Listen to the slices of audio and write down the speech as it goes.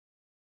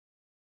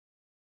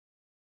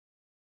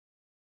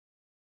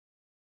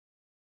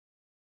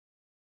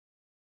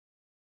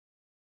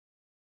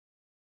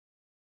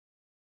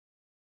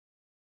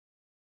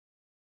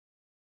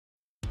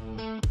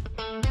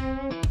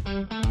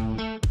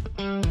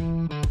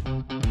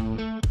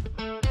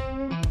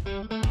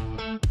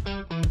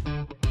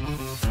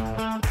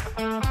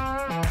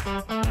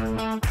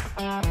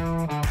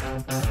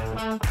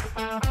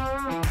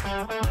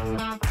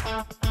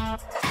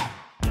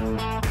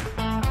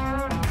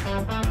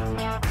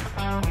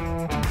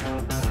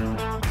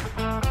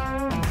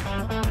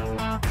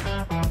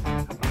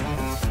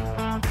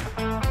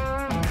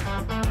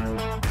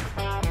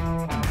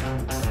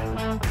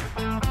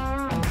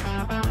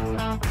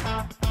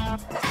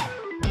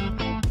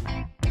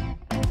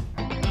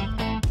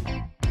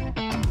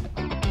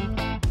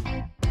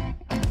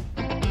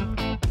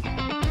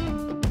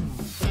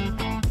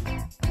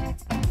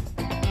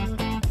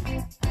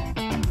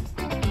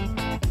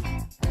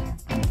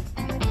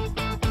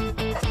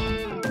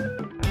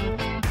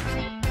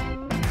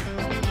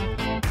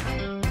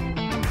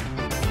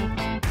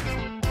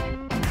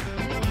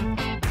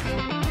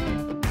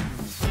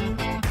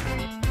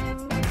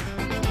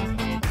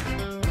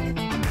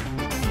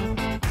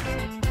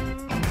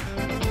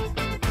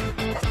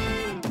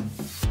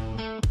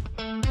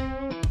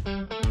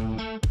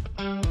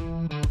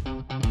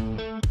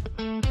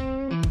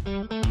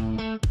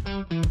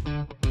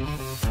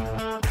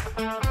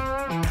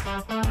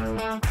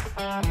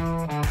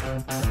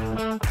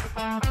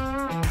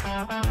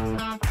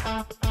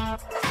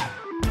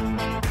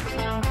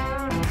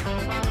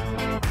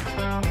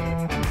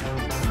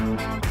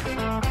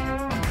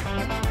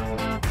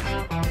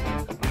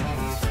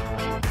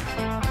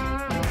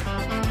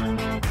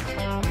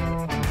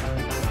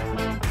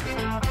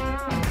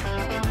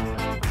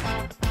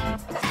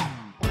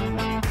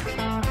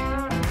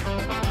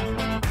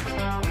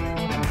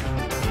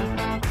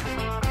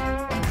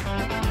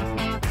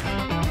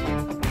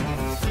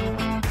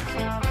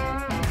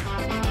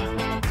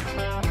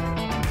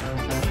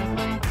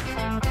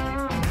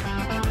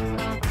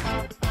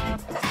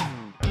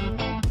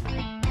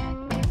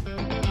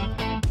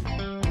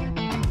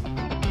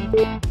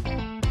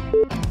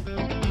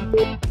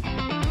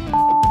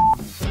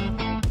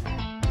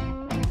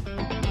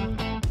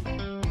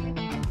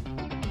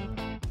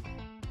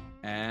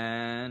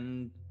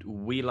And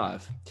we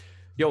live.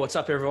 Yo, what's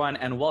up everyone,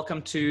 and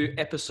welcome to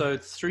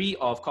episode 3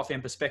 of Coffee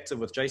and Perspective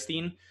with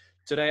Jace.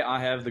 Today I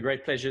have the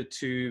great pleasure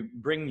to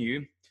bring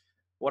you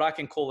what I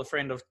can call a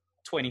friend of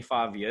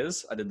 25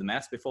 years. I did the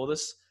maths before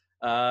this,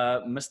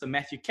 Mr.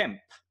 Matthew Kemp.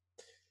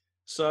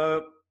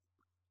 So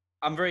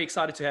I'm very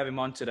excited to have him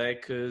on today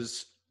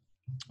because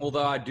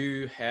although I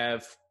do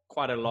have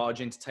quite a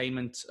large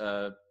entertainment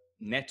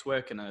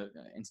network and a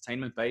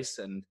entertainment base,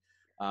 and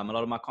a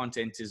lot of my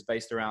content is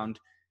based around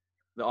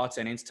the arts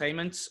and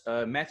entertainment.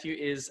 Matthew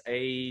is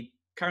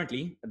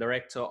currently a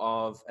director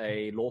of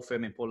a law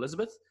firm in Port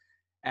Elizabeth.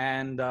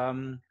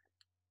 And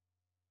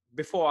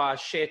before I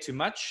share too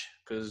much,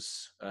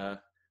 because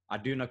I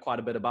do know quite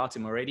a bit about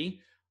him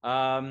already,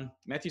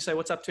 Matthew, say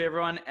what's up to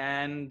everyone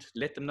and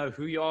let them know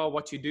who you are,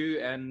 what you do,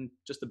 and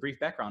just a brief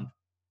background.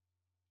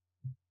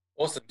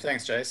 Awesome.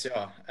 Thanks, Jace.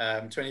 Yeah,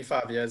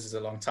 25 years is a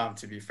long time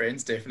to be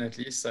friends,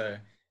 definitely. So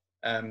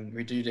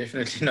we do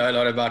definitely know a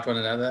lot about one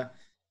another.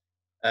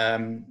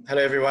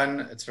 Hello,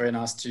 everyone. It's very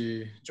nice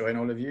to join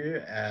all of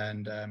you.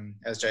 And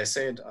as Jay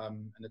said,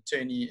 I'm an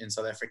attorney in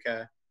South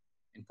Africa,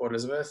 in Port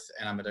Elizabeth,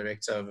 and I'm a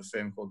director of a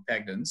firm called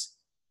Pagdens.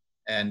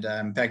 And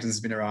Pagdens has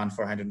been around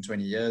for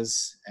 120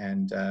 years,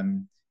 and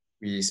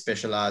we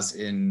specialize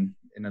in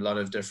a lot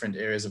of different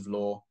areas of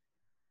law.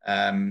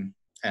 And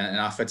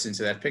I fit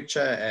into that picture.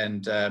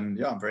 And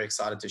yeah, I'm very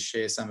excited to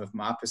share some of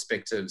my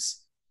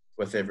perspectives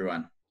with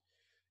everyone.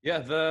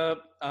 Yeah, so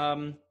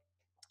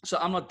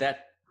I'm not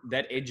that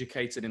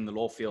educated in the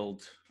law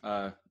field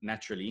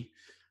naturally,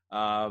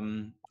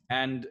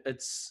 and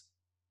it's,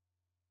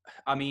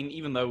 I mean,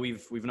 even though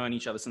we've known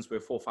each other since we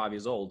were 4 or 5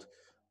 years old,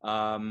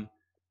 I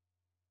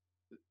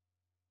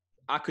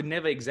could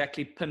never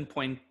exactly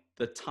pinpoint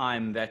the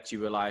time that you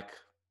were like,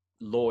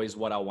 law is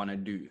what I want to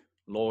do,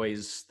 law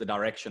is the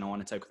direction I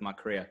want to take with my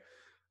career.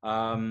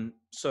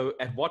 So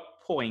at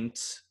what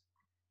point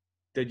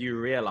did you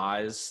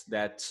realize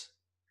that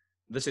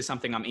this is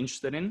something I'm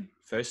interested in,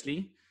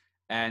 firstly?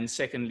 And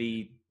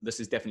secondly, this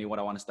is definitely what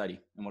I want to study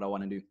and what I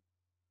want to do?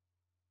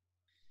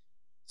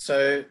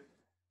 So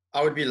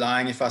I would be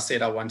lying if I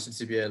said I wanted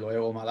to be a lawyer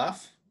all my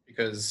life,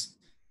 because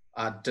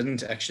I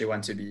didn't actually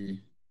want to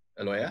be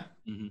a lawyer.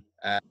 Mm-hmm.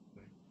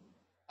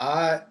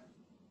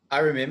 I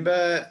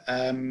remember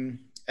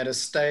at a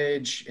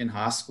stage in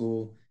high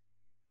school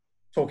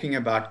talking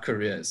about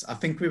careers. I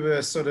think we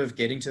were sort of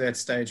getting to that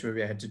stage where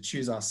we had to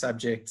choose our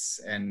subjects,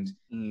 and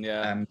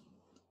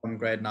from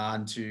grade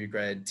 9 to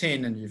grade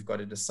 10, and you've got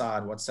to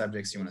decide what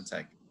subjects you want to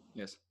take.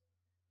 Yes.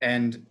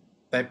 And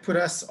they put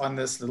us on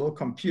this little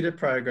computer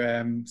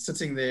program,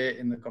 sitting there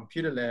in the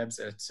computer labs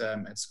at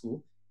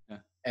school. Yeah.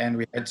 And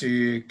we had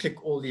to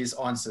click all these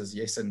answers,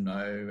 yes and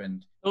no.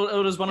 And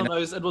it was one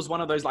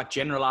of those like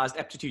generalized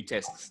aptitude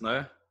tests,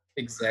 no?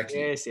 Exactly.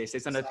 Yes.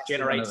 And it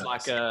generates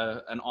like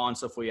an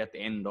answer for you at the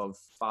end of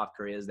 5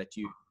 careers that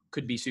you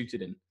could be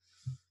suited in.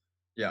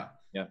 Yeah.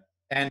 Yeah.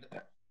 And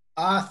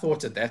I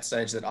thought at that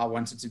stage that I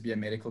wanted to be a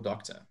medical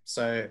doctor.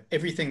 So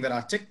everything that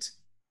I ticked,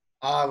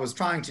 I was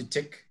trying to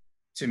tick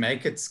to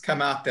make it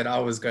come out that I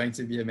was going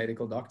to be a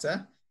medical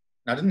doctor.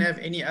 And I didn't have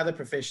any other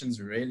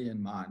professions really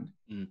in mind,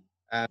 Mm.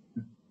 um,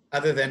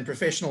 other than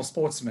professional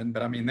sportsman.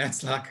 But I mean,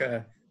 that's like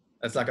a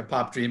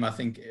pipe dream. I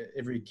think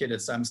every kid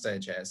at some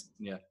stage has.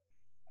 Yeah.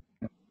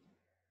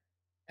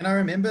 And I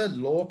remember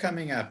law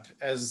coming up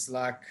as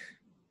like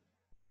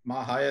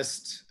my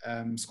highest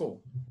score.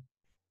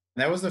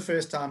 And that was the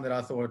first time that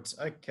I thought,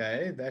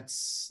 okay,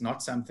 that's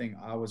not something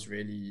I was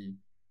really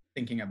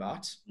thinking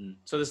about. Mm.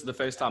 So this is the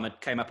first time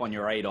it came up on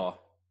your radar,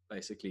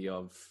 basically,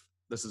 of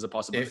this is a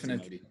possibility.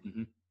 Definitely, Maybe.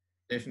 Mm-hmm.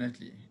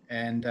 definitely.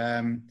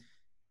 And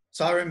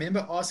so I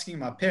remember asking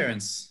my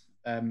parents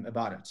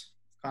about it.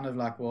 Kind of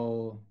like,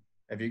 well,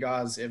 have you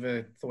guys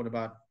ever thought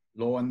about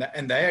law?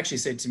 And they actually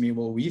said to me,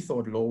 well, we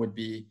thought law would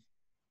be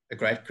a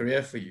great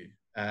career for you.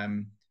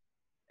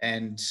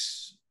 And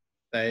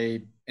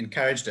they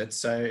encouraged it.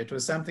 So it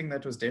was something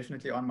that was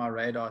definitely on my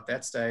radar at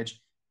that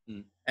stage.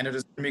 Mm. And it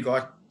was when we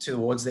got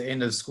towards the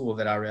end of school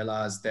that I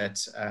realized that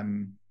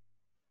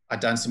I'd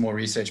done some more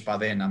research by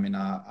then. I mean,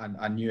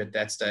 I knew at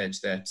that stage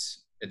that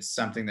it's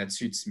something that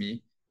suits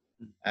me.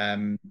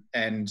 And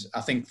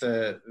I think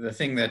the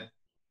thing that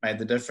made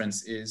the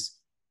difference is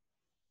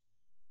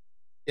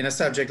in a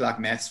subject like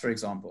maths, for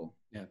example,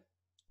 Yeah.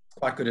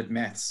 quite good at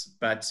maths,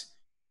 but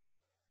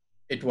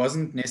it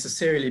wasn't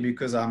necessarily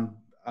because I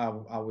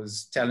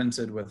was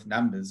talented with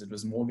numbers. It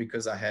was more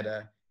because I had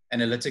a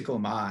analytical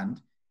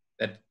mind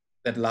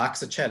that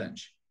likes a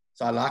challenge.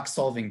 So I like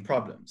solving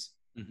problems.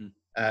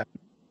 Mm-hmm.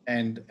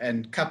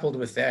 And coupled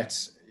with that,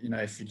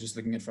 if you're just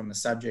looking at it from a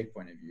subject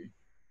point of view,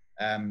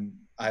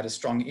 I had a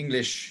strong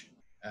English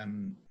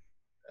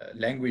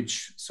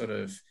language sort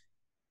of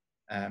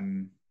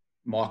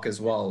mark as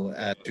well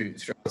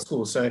throughout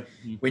school. So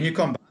when you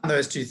combine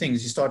those two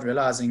things, you start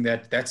realizing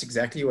that that's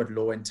exactly what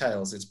law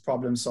entails. It's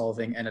problem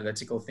solving,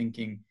 analytical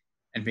thinking,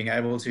 and being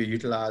able to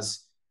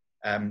utilize,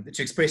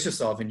 to express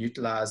yourself and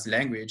utilize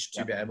language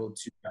to be able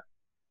to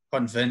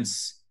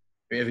convince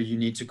whoever you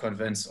need to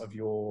convince of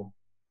your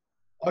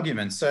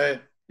argument. So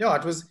yeah,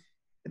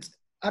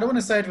 I don't want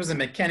to say it was a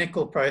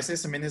mechanical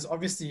process. I mean, there's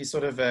obviously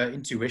sort of an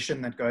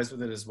intuition that goes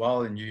with it as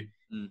well. And you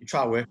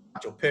try to work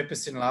out your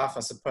purpose in life, I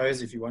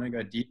suppose, if you want to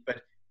go deep.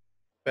 But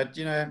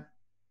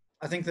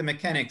I think the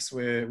mechanics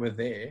were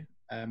there.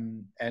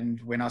 And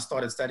when I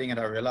started studying it,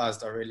 I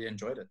realized I really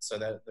enjoyed it. So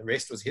that the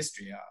rest was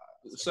history.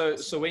 So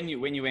when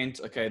you went,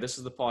 okay, this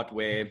is the part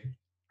where,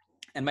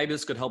 and maybe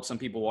this could help some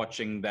people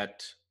watching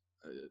that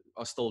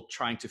are still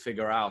trying to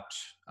figure out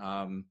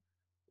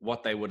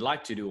what they would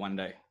like to do one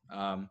day.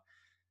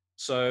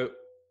 So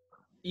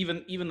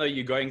even though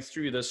you're going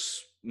through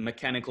this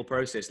mechanical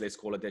process, let's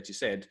call it, that you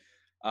said,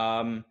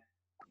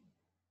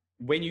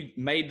 when you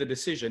made the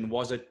decision,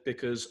 was it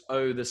because,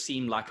 this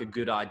seemed like a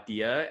good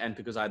idea and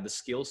because I had the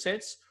skill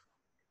sets?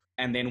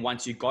 And then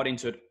once you got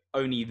into it,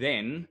 only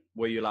then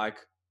were you like,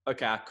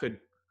 okay, I could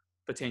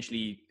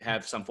potentially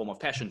have some form of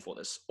passion for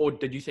this? Or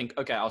did you think,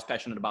 okay, I was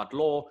passionate about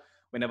law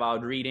whenever I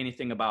would read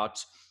anything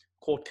about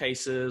court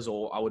cases,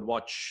 or I would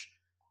watch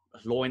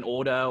Law and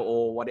Order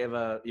or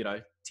whatever,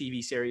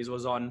 TV series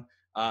was on?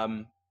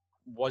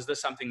 Was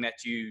this something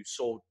that you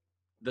saw,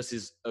 this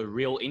is a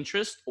real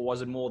interest, or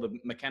was it more the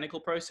mechanical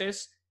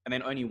process? And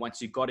then only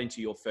once you got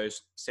into your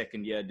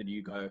second year, did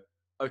you go,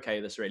 okay,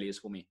 this really is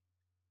for me?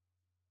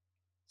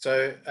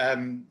 So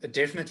it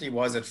definitely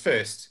was at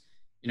first.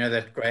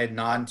 That grade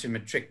 9 to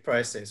matric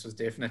process was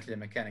definitely a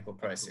mechanical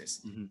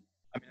process. Mm-hmm.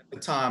 I mean, at the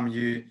time,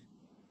 you're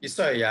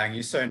so young,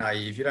 you're so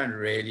naive, you don't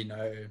really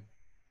know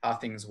how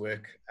things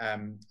work.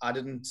 I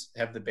didn't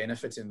have the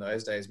benefit in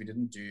those days. We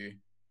didn't do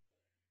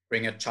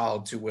bring a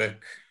child to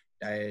work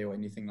day or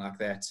anything like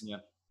that. Yeah.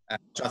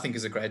 Which I think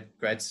is a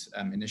great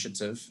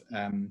initiative.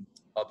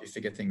 Help you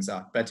figure things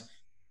out. But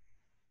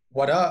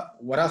what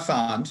I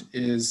found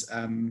is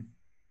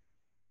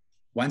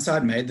once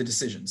I'd made the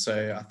decision,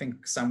 so I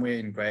think somewhere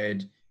in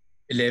grade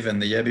 11,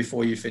 the year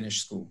before you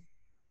finish school,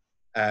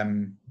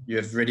 you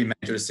have already made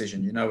your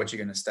decision. You know what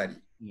you're going to study.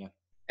 Yeah.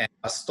 And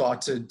I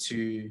started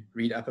to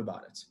read up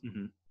about it.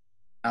 Mm-hmm.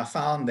 I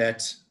found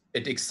that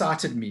it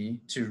excited me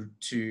to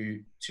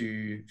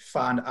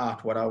find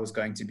out what I was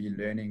going to be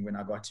learning when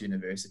I got to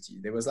university.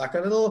 There was like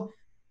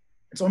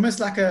it's almost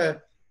like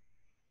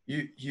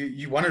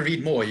you want to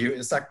read more.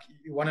 It's like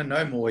you want to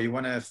know more. You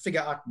want to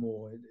figure out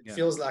more. It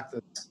feels like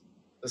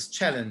this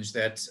challenge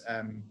that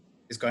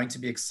is going to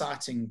be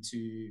exciting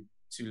to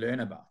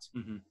learn about.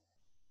 Mm-hmm.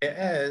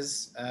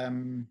 Whereas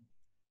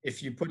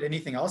if you put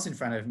anything else in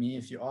front of me,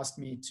 if you asked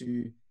me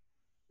to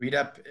read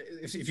up,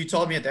 if you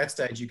told me at that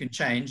stage you can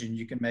change and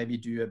you can maybe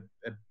do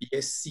a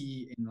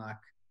BSc in like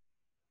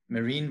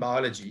marine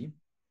biology,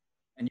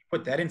 and you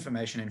put that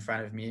information in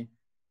front of me,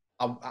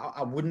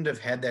 I wouldn't have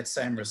had that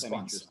same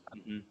response.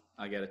 Mm-hmm.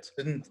 I get it.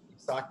 It didn't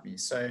excite me.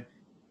 So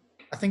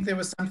I think there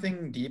was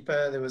something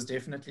deeper. There was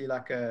definitely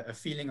like a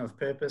feeling of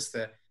purpose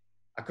that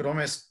I could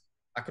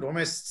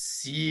almost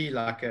see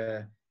like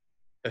a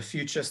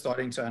future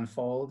starting to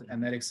unfold,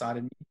 and that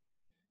excited me.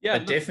 Yeah,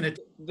 but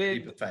definitely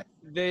leap of faith.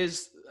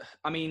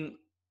 I mean,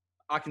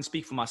 I can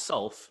speak for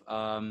myself,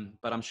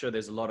 but I'm sure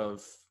there's a lot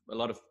of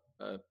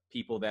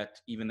people that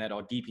even that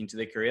are deep into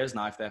their careers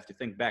now, if they have to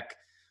think back,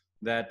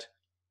 that,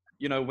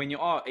 you know, when you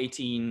are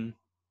 18,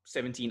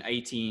 17,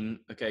 18,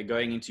 okay,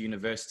 going into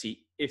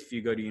university, if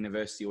you go to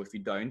university or if you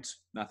don't,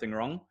 nothing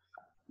wrong.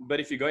 But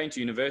if you go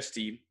into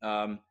university,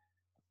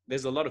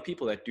 there's a lot of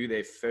people that do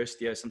their first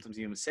year, sometimes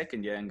even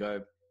second year, and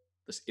go,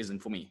 this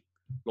isn't for me.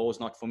 Law is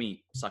not for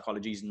me.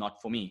 Psychology is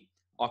not for me.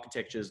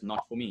 Architecture is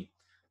not for me.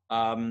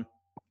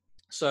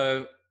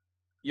 So,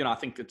 you know, I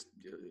think it's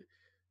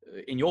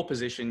in your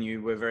position,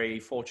 you were very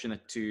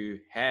fortunate to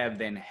have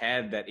then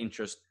had that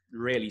interest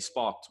really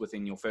sparked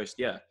within your first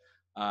year,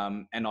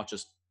 and not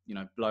just, you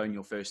know, blown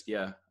your first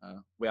year,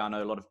 where I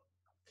know a lot of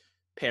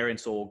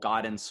parents or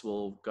guidance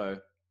will go,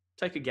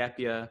 take a gap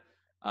year,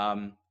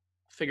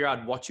 figure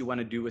out what you want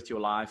to do with your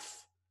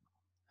life.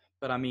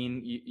 But I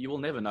mean, you will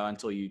never know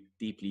until you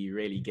deeply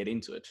really get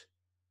into it,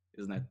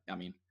 isn't it? I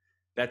mean,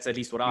 that's at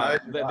least what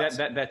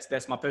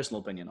that's my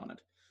personal opinion on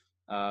it.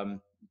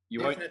 You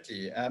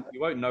Definitely.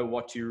 won't know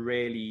what you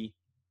really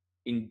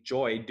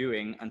enjoy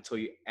doing until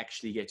you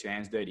actually get your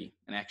hands dirty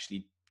and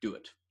actually do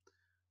it.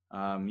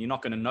 You're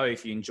not going to know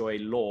if you enjoy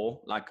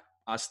law. Like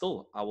I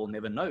will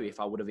never know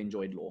if I would have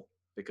enjoyed law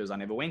because I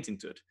never went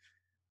into it.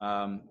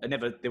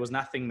 There was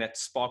nothing that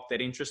sparked that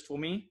interest for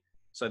me.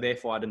 So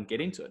therefore I didn't get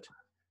into it.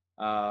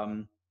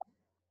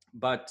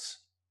 But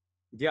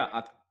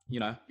yeah, you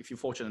know, if you're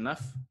fortunate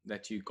enough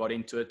that you got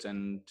into it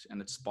and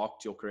it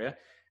sparked your career,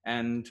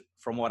 and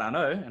from what I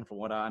know and from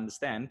what I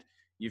understand,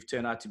 you've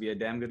turned out to be a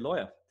damn good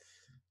lawyer,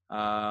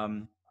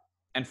 and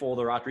for all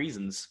the right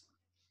reasons.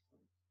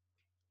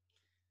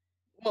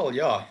 Well,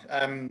 yeah.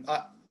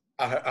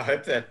 I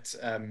hope that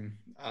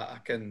I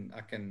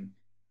can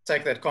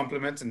take that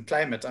compliment and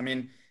claim it. I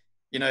mean,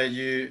 you know,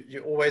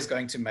 you're always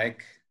going to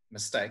make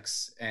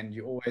mistakes, and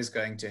you're always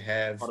going to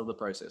have part of the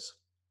process.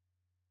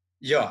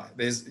 Yeah,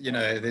 there's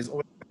always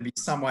going to be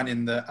someone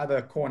in the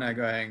other corner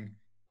going,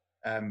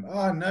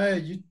 "Oh no,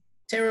 you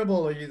terrible,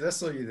 or you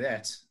this or you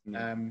that."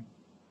 Yeah.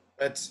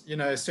 But you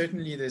know,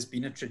 certainly there's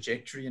been a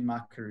trajectory in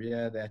my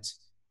career that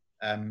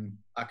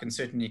I can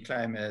certainly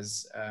claim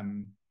as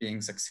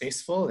being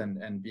successful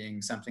and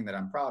being something that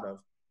I'm proud of.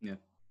 Yeah.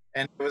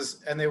 And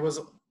there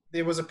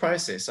was a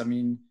process. I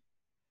mean,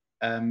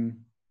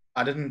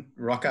 I didn't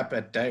rock up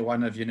at day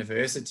one of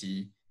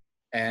university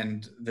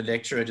and the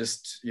lecturer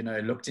just, you know,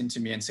 looked into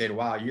me and said,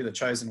 "Wow, you're the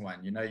chosen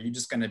one. You know, you're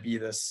just going to be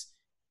this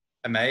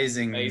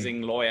amazing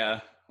lawyer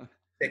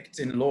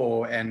in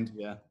law," and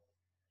yeah,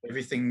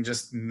 everything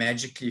just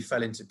magically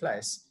fell into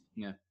place.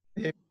 Yeah.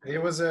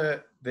 There's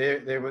a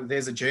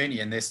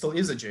journey, and there still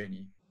is a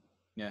journey.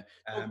 Yeah.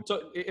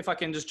 So if I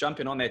can just jump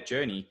in on that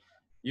journey,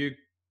 you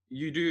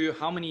do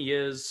how many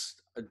years,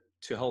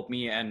 to help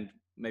me and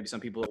maybe some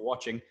people are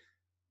watching,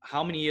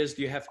 how many years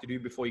do you have to do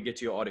before you get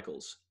to your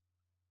articles?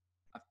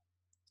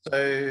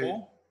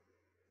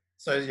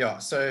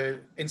 So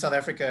in South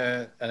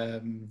Africa,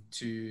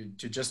 to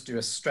just do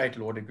a straight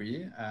law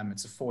degree,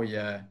 it's a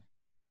 4-year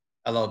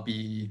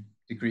LLB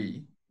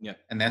degree. Yeah.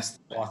 And that's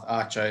the path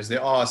I chose.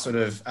 There are sort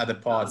of other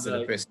paths that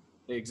are pressed.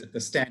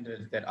 The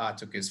standard that I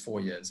took is 4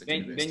 years at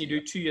university. Then you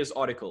do 2 years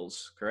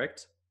articles,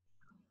 correct?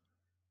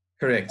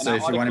 Correct. And so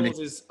if you want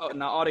to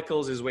now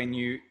articles is when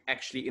you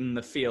actually in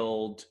the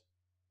field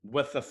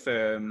with a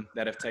firm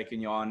that have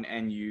taken you on,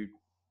 and you're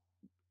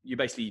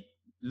basically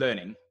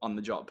learning on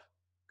the job,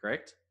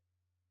 correct?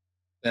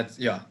 That's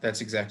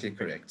exactly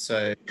correct.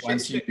 So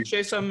once you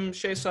share some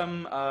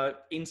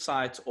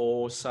insight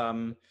or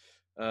some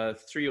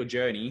through your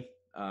journey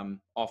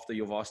after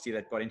your varsity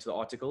that got into the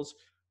articles,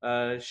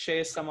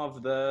 share some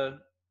of the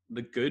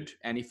good,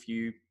 and if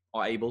you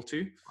are able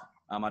to,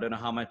 I don't know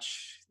how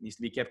much needs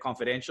to be kept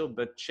confidential,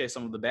 but share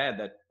some of the bad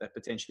that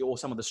potentially, or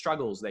some of the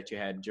struggles that you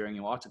had during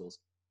your articles.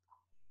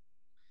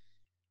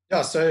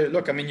 Yeah, so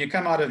look, I mean, you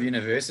come out of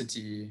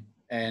university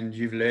and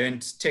you've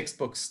learned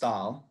textbook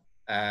style,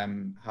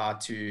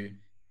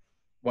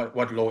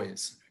 what law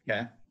is,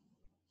 okay?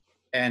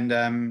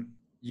 And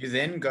you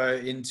then go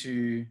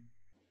into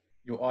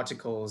your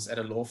articles at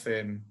a law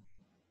firm,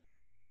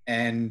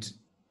 and,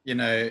 you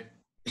know,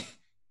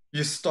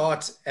 you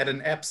start at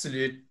an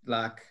absolute,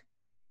 like,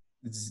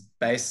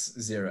 base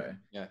zero.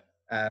 Yeah.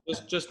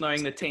 Just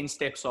knowing the 10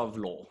 steps of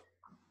law.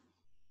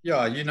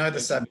 Yeah, you know the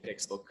subject.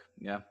 Textbook.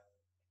 Yeah.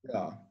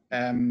 Yeah.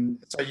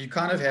 So you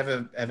kind of have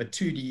a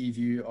 2D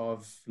view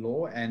of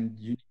law, and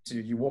you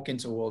walk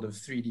into a world of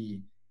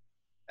 3D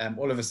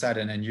all of a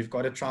sudden, and you've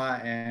got to try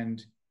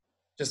and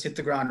just hit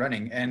the ground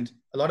running. And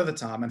a lot of the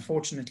time,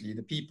 unfortunately,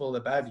 the people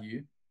above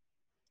you,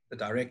 the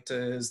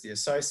directors, the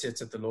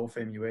associates at the law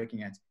firm you're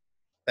working at,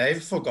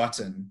 they've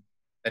forgotten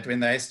that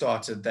when they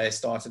started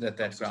at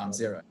that ground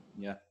zero.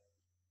 Yeah.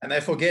 And they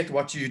forget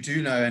what you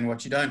do know and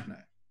what you don't know.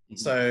 Mm-hmm.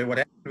 So what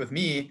happened with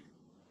me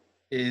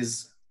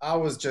is I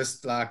was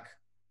just like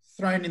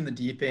thrown in the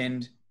deep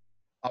end.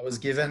 I was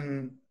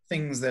given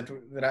things that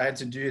I had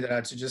to do, that I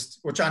had to just,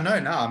 which I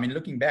know now. I mean,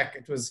 looking back,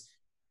 it was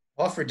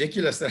half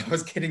ridiculous that I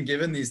was getting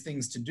given these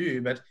things to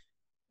do, but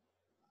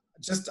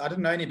I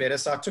didn't know any better.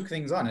 So I took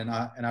things on and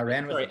I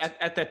ran with it.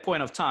 At that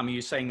point of time, are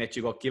you saying that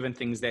you got given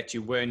things that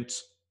you weren't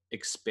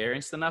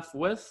experienced enough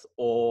with,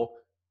 or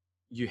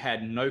you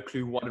had no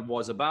clue what it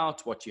was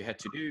about, what you had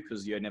to do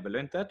because you had never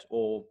learned that,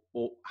 or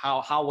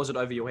how was it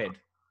over your head?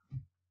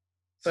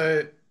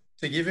 So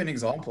to give you an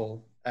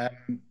example,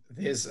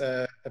 there's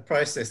a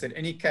process that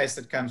any case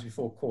that comes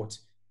before court,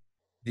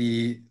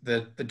 the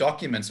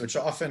documents, which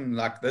are often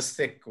like this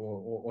thick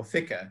or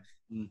thicker,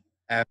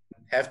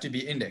 have to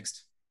be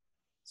indexed.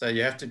 So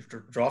you have to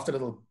draft a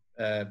little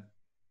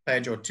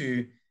page or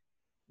two,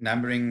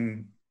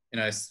 numbering,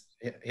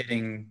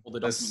 heading all the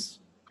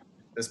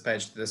this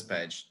page to this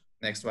page,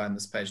 next one,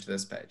 this page to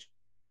this page.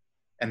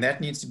 And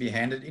that needs to be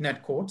handed in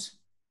at court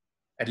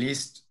at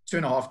least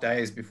 2.5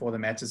 days before the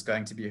matter is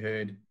going to be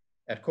heard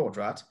at court,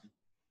 right?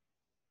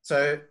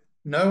 So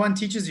no one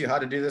teaches you how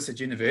to do this at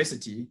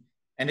university.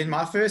 And in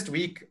my first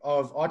week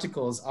of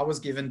articles, I was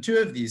given 2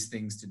 of these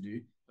things to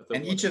do,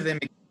 and each of them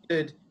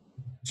included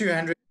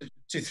 200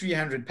 to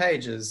 300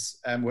 pages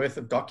worth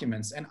of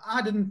documents. And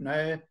I didn't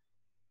know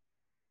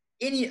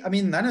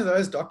none of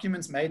those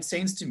documents made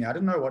sense to me. I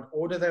didn't know what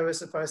order they were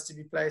supposed to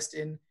be placed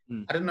in.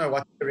 I didn't know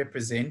what they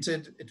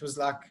represented. It was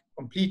like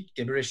complete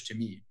gibberish to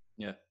me.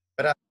 Yeah.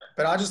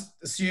 But I just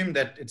assumed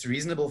that it's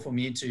reasonable for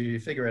me to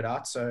figure it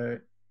out. So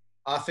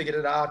I figured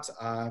it out.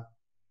 I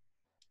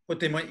put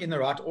them in the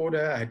right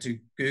order. I had to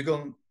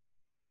Google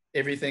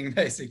everything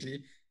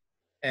basically.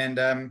 And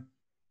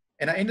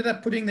I ended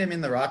up putting them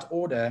in the right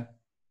order.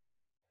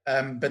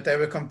 But they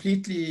were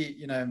completely,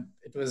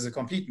 it was a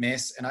complete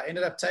mess. And I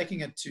ended up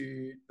taking it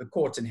to the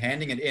court and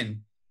handing it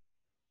in.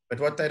 But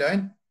what they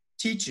don't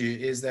teach you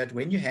is that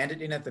when you hand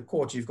it in at the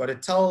court, you've got to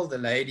tell the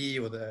lady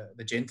or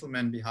the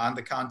gentleman behind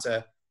the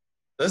counter,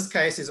 this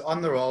case is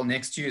on the roll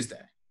next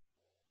Tuesday.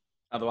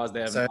 Otherwise,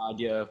 they have no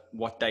idea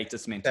what date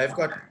it's meant. They've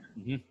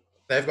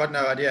got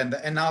no idea.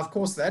 And now, of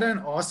course, they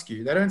don't ask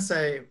you. They don't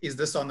say, is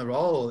this on the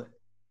roll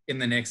in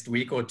the next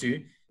week or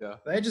two? Yeah.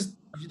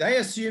 They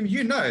assume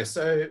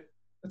So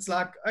it's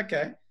like,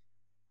 okay.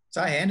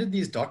 So I handed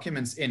these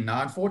documents in.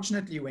 Now,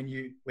 unfortunately, when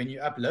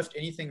you uplift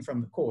anything from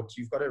the court,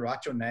 you've got to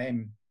write your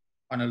name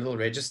on a little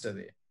register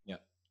there. Yeah.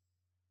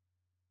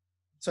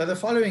 So the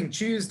following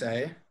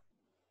Tuesday,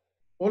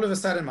 all of a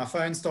sudden my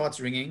phone starts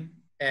ringing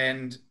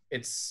and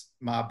it's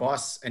my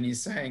boss and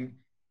he's saying,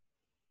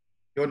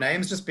 your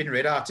name's just been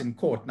read out in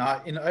court.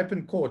 Now, in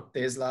open court,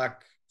 there's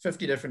like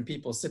 50 different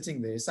people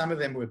sitting there. Some of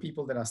them were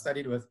people that I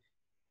studied with.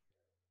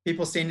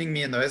 People sending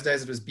me, in those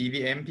days, it was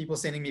BBM, people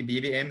sending me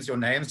BBMs. Your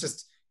name's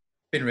just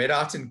been read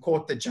out in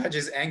court. The judge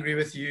is angry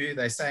with you.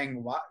 They're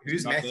saying, what?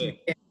 Who's Matthew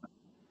Kemp?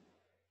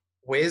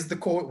 Where's the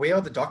court? Where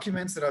are the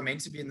documents that are meant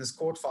to be in this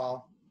court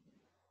file?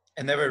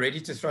 And they were ready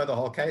to throw the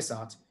whole case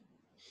out.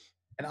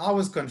 And I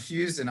was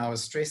confused and I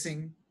was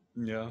stressing.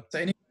 Yeah. So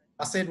anyway,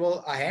 I said,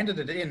 well, I handed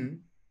it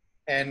in,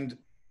 and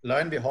lo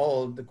and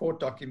behold, the court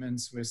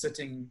documents were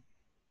sitting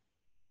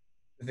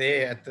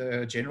there at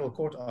the general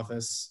court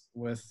office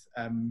with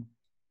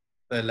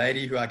the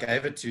lady who I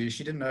gave it to.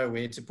 She didn't know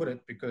where to put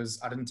it because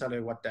I didn't tell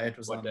her what day it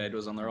was on. What day it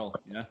was on the roll,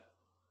 yeah.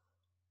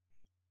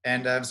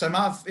 And so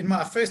in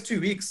my first 2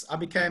 weeks, I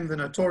became the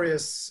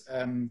notorious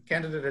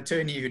candidate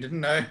attorney who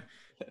didn't know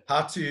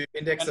how to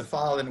index a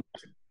file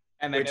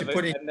and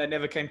they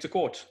never came to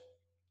court.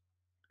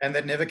 And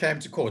that never came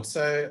to court.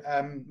 So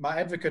my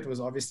advocate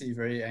was obviously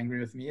very angry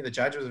with me. The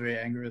judge was very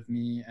angry with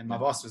me, and my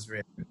boss was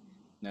very angry.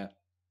 Yeah.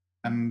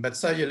 But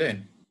so you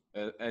learn.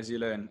 As you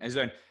learn.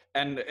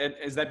 And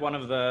is that one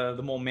of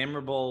the more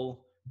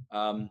memorable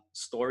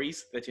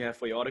stories that you have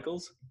for your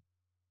articles?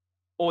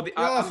 Or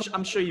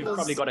I'm sure you've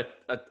probably got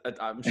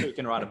I'm sure you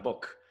can write a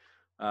book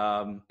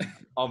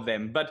of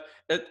them. But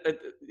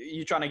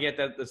you're trying to get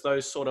that it's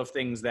those sort of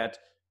things that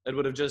it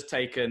would have just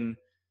taken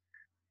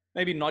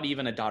maybe not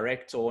even a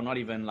direct or not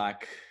even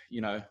like,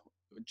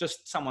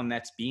 just someone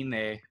that's been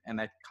there and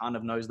that kind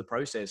of knows the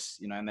process,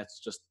 and that's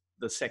just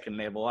the second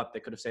level up. They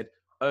could have said,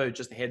 oh,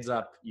 just a heads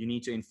up, you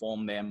need to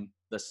inform them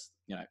this,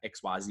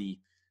 X, Y,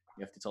 Z.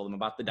 You have to tell them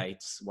about the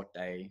dates, what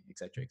day, et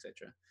cetera, et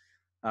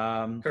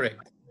cetera.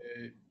 Correct.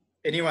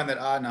 Anyone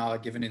that I now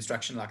give an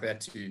instruction like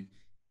that to,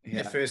 in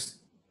the first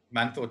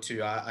month or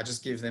two, I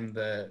just give them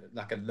a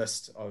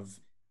list of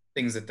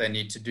things that they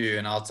need to do.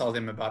 And I'll tell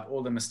them about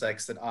all the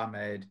mistakes that I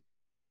made,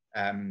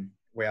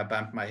 where I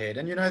bumped my head.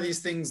 And these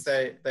things,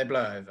 they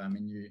blow over. I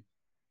mean,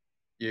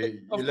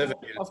 you live it.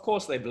 Of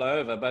course they blow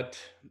over, but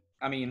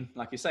I mean,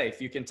 like you say,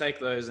 if you can take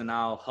those and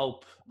now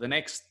help the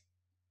next,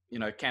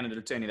 candidate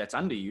attorney that's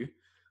under you,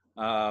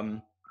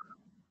 and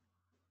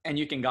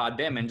you can guide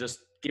them and just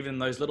give them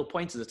those little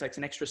pointers. It takes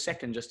an extra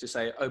second just to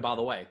say, oh, by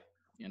the way,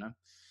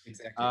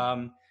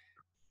 Exactly.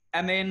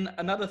 And then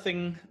another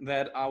thing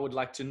that I would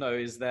like to know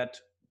is that,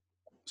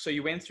 so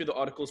you went through the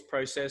articles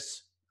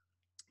process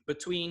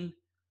between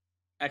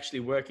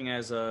actually working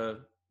as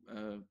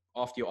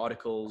after your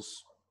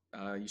articles,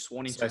 you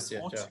sworn into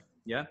court.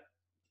 Yeah.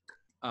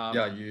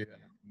 You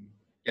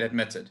get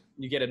admitted.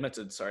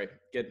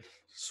 Get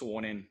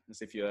sworn in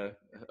as if you're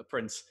a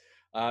prince.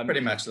 Pretty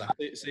much like.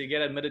 So you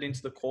get admitted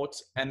into the court,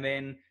 and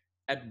then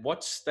at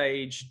what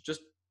stage,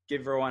 just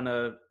give everyone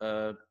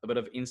a bit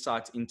of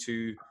insight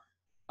into,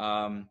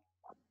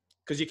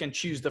 because you can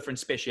choose different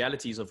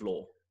specialities of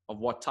law, of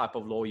what type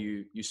of law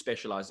you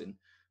specialize in.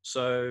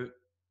 So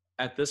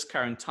at this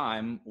current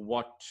time,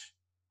 what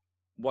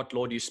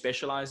law do you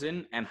specialize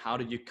in, and how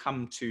did you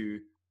come to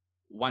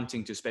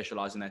wanting to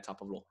specialize in that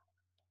type of law?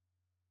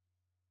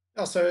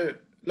 Oh, so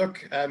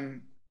look,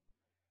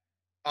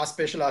 I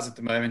specialize at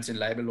the moment in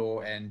labor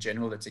law and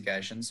general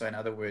litigation. So in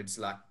other words,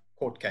 like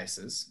court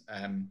cases.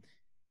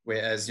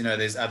 Whereas,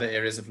 there's other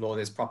areas of law.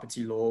 There's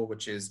property law,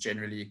 which is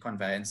generally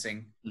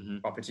conveyancing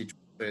property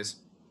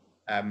transfers.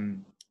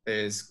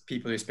 There's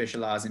people who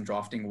specialize in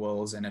drafting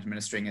wills and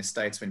administering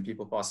estates when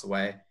people pass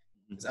away.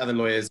 There's other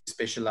lawyers who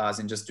specialize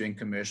in just doing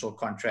commercial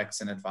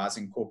contracts and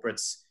advising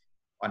corporates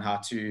on how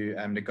to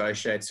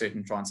negotiate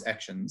certain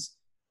transactions.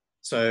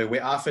 So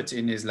where I fit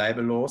in is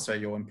labor law, so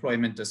your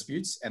employment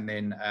disputes, and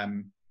then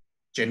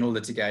general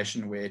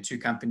litigation where two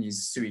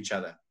companies sue each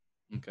other.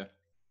 Okay.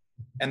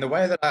 And the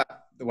way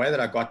that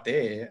I got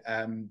there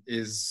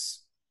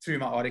is through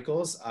my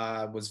articles.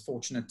 I was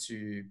fortunate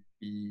to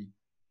be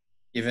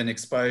given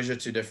exposure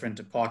to different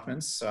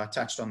departments, so I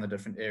touched on the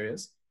different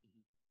areas.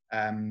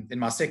 In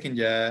my second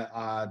year,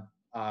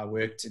 I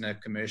worked in a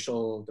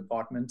commercial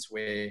department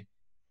where,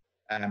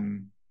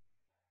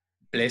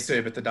 bless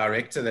her, but the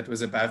director that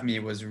was above me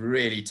was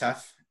really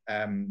tough,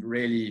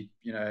 really,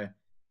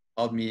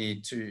 held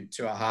me to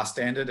a high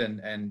standard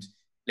and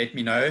let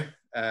me know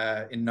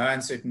in no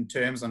uncertain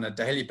terms on a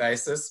daily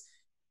basis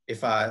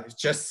if I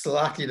just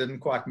slightly didn't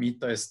quite meet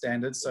those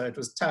standards. So it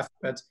was tough,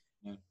 but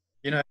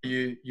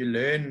you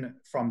learn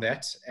from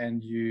that,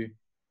 and you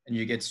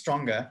get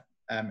stronger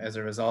as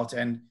a result.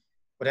 And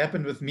what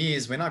happened with me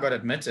is when I got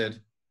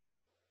admitted,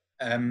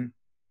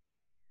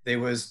 there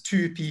was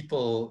two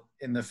people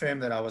in the firm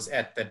that I was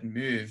at that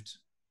moved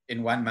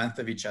in 1 month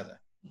of each other.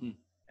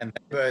 And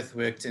they both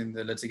worked in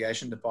the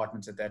litigation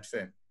department at that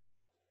firm.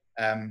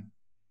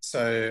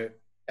 So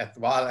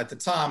while at the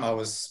time I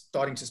was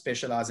starting to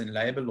specialize in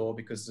labor law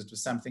because it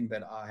was something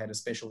that I had a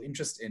special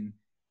interest in,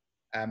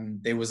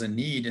 there was a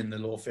need in the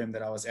law firm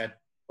that I was at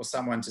for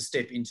someone to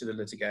step into the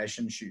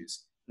litigation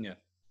shoes. Yeah.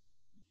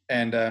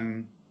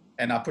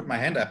 And I put my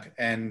hand up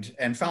and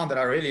found that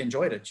I really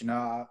enjoyed it.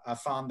 I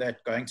found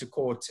that going to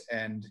court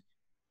and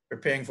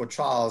preparing for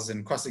trials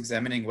and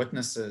cross-examining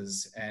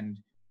witnesses and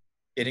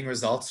getting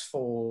results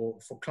for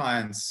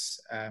clients,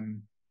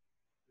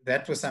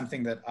 that was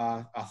something that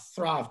I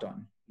thrived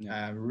on.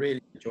 Yeah.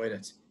 Really enjoyed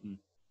it.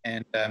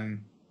 And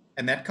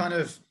that kind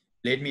of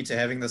led me to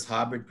having this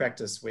hybrid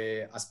practice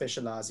where I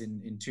specialize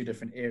in two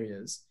different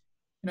areas.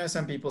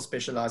 Some people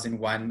specialize in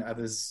one,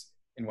 others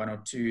in one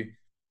or two.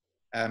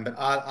 But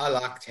I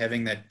liked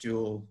having that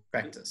dual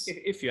practice.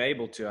 If you're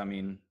able to,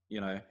 and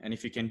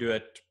if you can do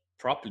it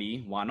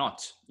properly, why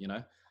not?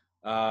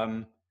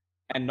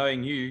 And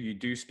knowing you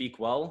do speak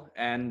well.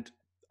 And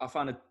I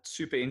find it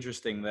super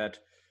interesting that,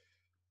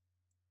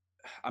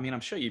 I'm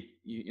sure you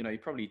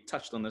probably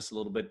touched on this a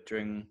little bit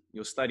during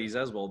your studies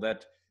as well,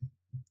 that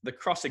the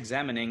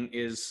cross-examining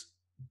is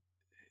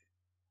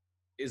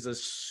a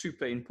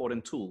super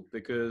important tool,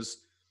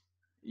 because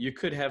you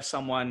could have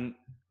someone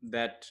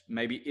that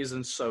maybe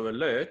isn't so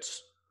alert,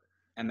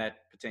 and that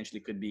potentially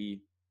could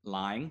be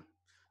lying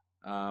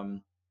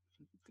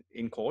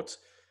in court.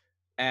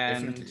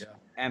 And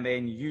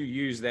then you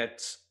use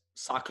that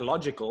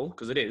psychological,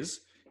 because it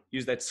is,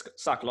 use that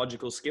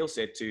psychological skill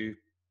set to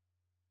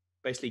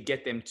basically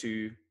get them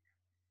to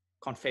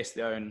confess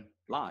their own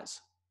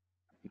lies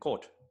in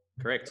court.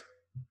 Correct?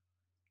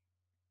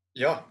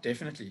 Yeah,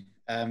 definitely.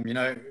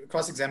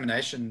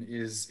 Cross-examination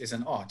is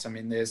an art.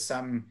 There's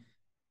some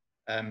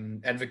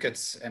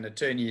advocates and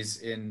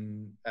attorneys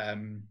in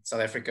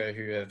South Africa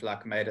who have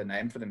made a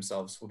name for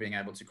themselves for being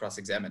able to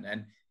cross-examine.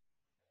 And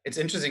it's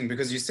interesting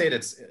because you said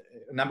it's,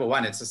 number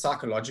one, it's a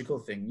psychological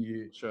thing.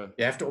 You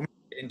have to almost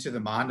get into the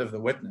mind of the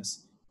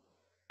witness.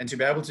 And to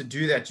be able to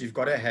do that, you've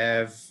got to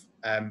have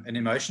an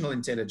emotional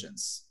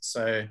intelligence.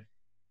 So,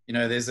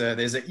 there's a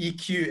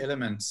EQ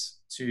element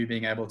to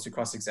being able to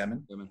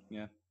cross-examine.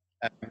 Yeah.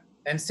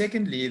 And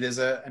secondly, there's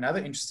another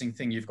interesting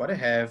thing. You've got to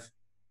have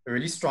a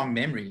really strong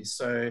memory.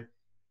 So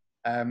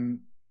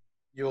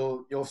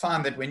you'll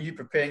find that when you're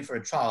preparing for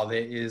a trial,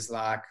 there is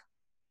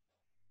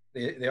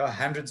there are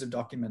hundreds of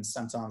documents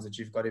sometimes that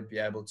you've got to be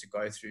able to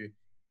go through,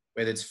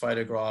 whether it's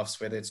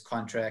photographs, whether it's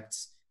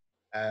contracts.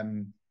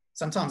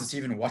 Sometimes it's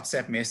even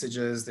WhatsApp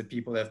messages that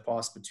people have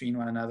passed between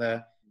one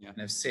another and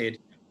have said.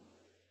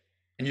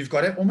 And you've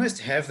got to almost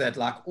have that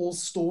all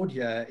stored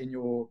here in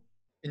your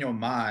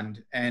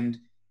mind, and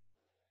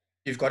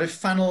you've got to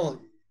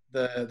funnel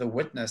the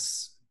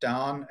witness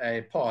down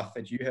a path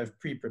that you have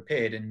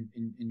pre-prepared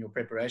in your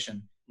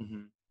preparation.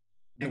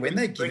 And when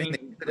they're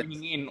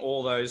bringing in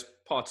all those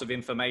parts of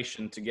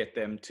information to get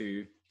them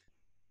to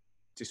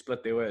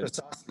split their words.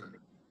 Precisely.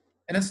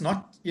 And it's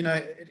not,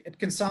 it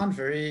can sound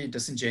very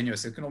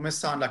disingenuous. It can almost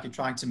sound like you're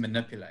trying to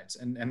manipulate,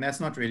 and that's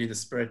not really the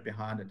spirit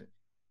behind it.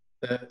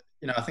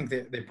 I think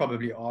there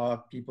probably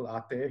are people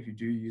out there who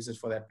do use it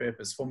for that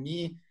purpose. For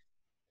me,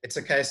 it's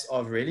a case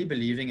of really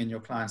believing in your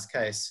client's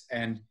case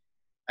and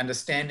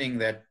understanding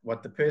that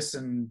what the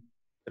person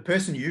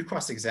you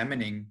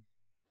cross-examining,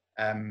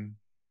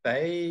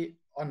 they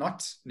are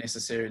not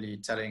necessarily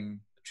telling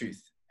the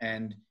truth.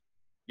 And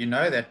you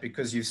know that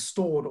because you've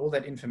stored all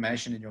that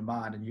information in your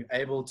mind and you're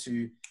able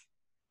to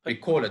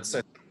recall it.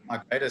 So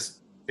my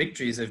greatest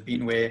victories have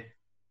been where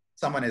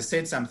someone has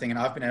said something and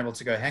I've been able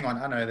to go, hang on,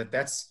 I know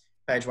that's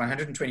page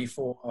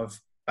 124 of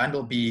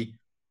bundle B.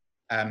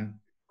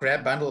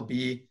 Grab bundle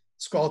B,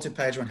 scroll to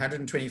page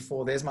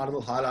 124. There's my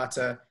little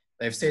highlighter.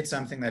 They've said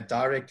something that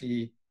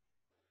directly,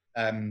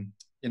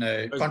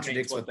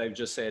 contradicts what they've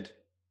just said.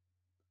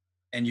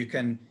 And you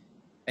can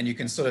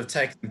sort of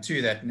take them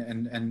to that.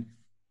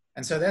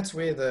 And so that's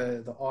where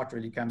the art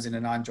really comes in.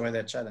 And I enjoy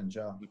that challenge.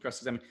 Yeah.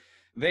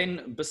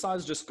 Then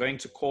besides just going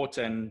to court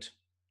and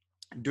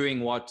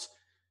doing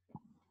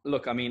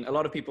look, I mean, a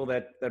lot of people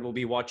that will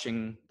be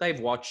watching, they've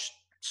watched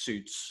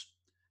Suits,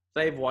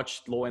 they've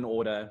watched Law and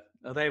Order,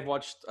 they've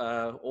watched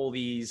all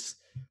these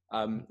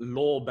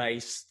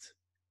law-based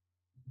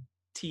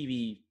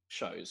TV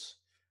shows.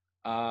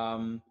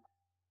 And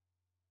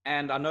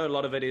I know a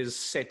lot of it is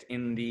set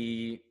in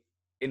the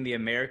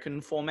American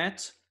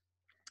format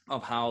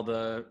of how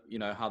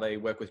they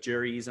work with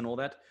juries and all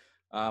that,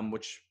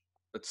 which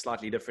it's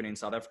slightly different in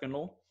South African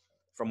law,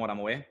 from what I'm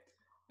aware.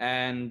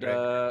 And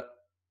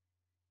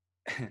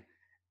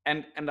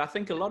and I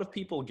think a lot of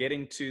people get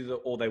into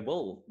they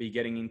will be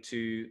getting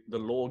into the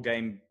law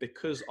game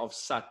because of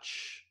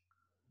such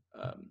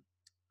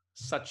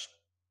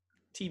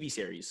TV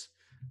series,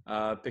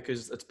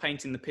 because it's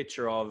painting the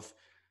picture of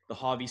the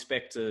Harvey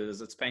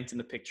Specters. It's painting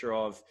the picture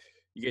of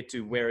you get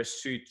to wear a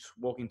suit,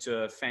 walk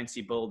into a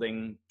fancy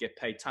building, get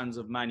paid tons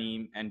of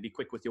money, and be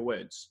quick with your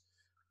words.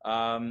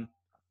 Am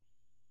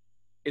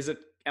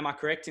I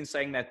correct in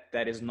saying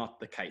that is not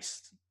the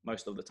case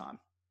most of the time?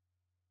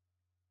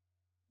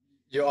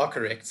 You are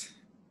correct.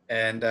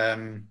 And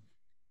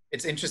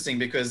it's interesting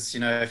because,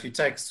 if you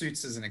take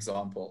Suits as an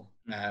example,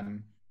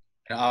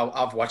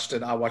 I've watched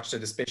it. I watched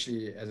it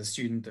especially as a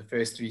student, the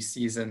first 3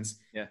 seasons.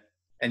 Yeah.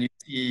 And you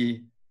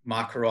see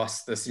Mike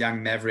Ross, this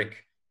young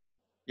maverick,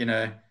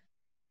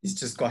 he's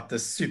just got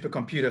this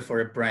supercomputer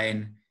for a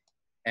brain.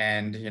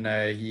 And,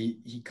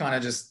 he kind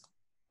of just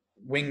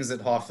wings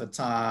it half the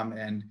time.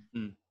 And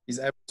he's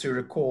able to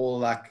recall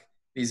like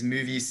these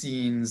movie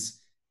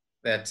scenes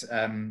that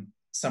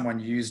someone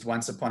used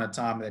once upon a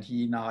time that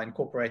he now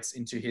incorporates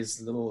into his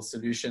little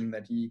solution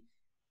that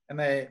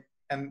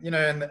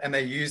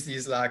they use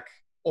these like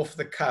off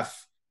the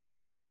cuff,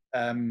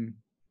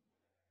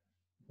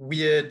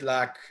 weird,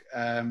 like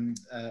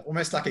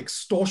almost like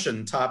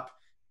extortion type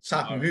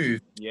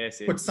move.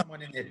 Yes. Put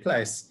someone in their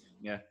place.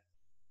 Yeah.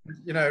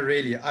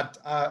 Really,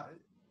 I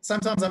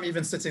sometimes I'm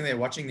even sitting there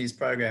watching these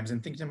programs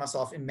and thinking to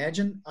myself,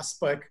 imagine I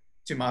spoke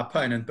to my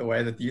opponent the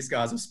way that these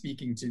guys are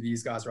speaking to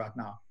these guys right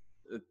now.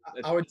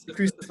 I would be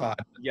crucified.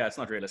 Yeah, it's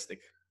not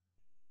realistic.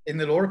 In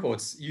the law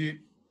reports, you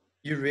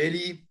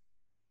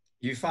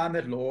find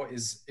that law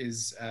is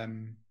it's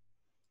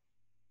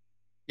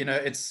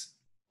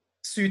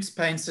Suits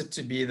paints it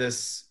to be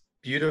this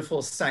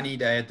beautiful sunny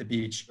day at the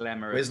beach.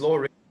 Glamorous. Whereas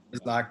law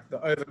is like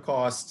the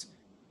overcast,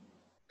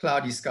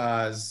 cloudy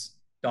skies,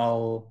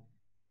 dull,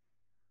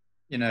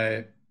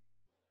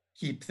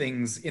 keep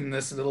things in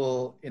this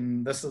little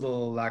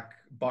like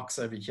box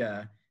over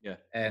here. Yeah.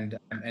 And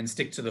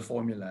stick to the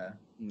formula.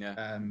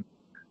 Yeah.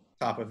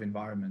 Type of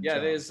environment. Yeah,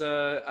 there's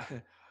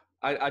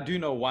I do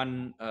know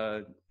one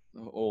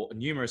or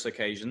numerous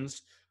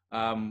occasions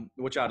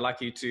which I'd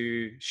like you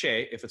to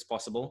share if it's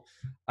possible.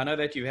 I know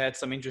that you've had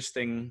some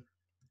interesting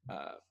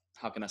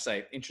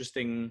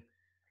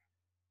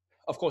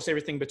of course,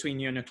 everything between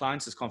you and your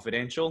clients is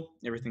confidential.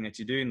 Everything that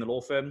you do in the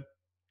law firm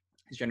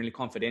is generally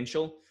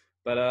confidential.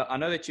 But I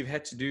know that you've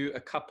had to do a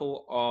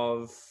couple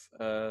of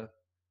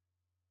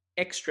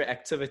extra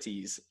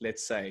activities,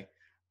 let's say,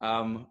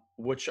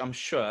 which I'm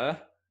sure,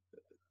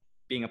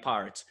 being a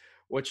pirate,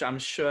 which I'm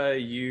sure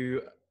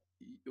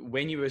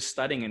when you were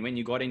studying and when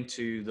you got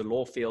into the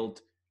law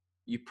field,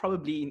 you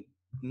probably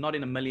not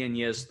in a million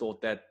years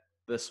thought that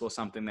this was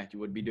something that you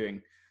would be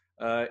doing.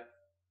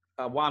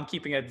 Why I'm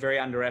keeping it very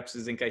under wraps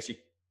is in case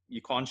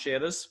you can't share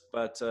this,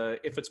 but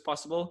if it's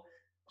possible,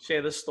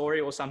 share this story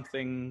or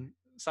something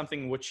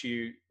which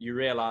you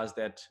realize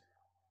that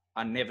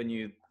I never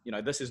knew,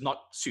 this is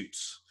not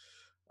Suits.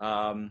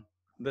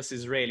 This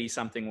is really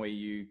something where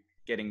you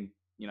getting,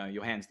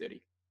 your hands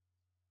dirty.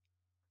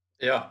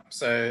 Yeah.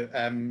 So,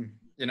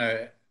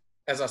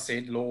 as I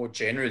said, law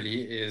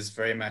generally is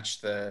very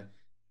much the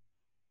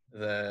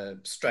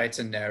straight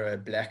and narrow,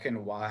 black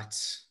and white,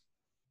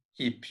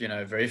 keep,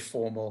 very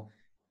formal.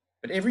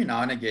 But every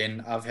now and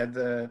again, I've had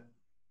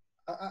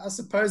I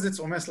suppose it's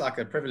almost like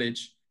a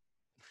privilege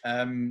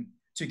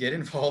to get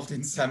involved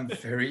in some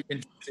very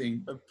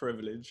interesting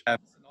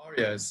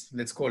scenarios.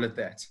 Let's call it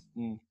that.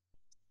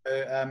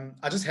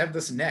 I just have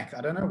this knack.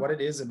 I don't know what it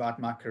is about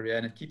my career,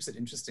 and it keeps it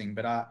interesting.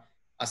 But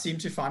I seem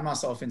to find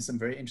myself in some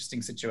very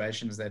interesting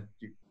situations that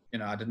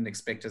I didn't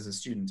expect as a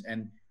student.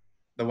 And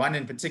the one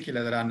in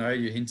particular that I know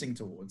you're hinting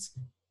towards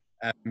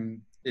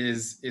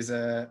is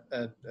a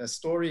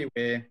story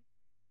where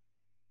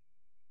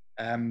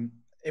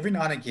every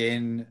now and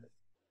again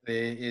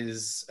there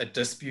is a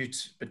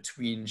dispute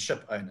between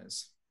ship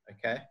owners.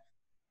 Okay,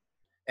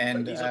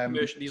 and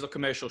these are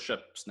commercial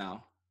ships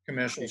now.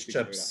 Commercial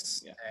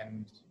ships, yeah.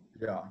 And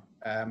yeah.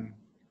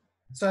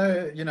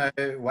 So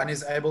one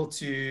is able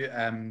to,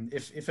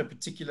 if a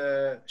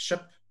particular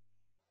ship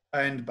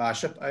owned by a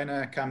ship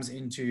owner comes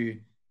into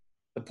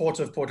the port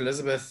of Port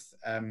Elizabeth,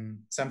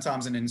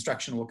 sometimes an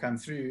instruction will come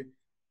through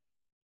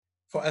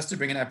for us to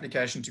bring an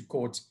application to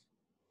court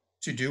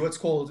to do what's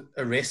called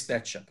arrest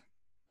that ship.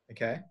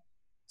 Okay,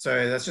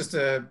 so that's just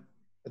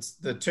it's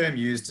the term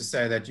used to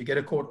say that you get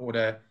a court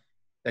order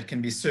that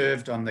can be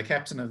served on the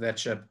captain of that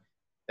ship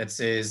that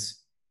says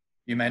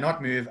you may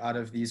not move out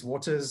of these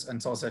waters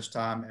until such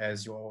time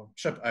as your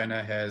ship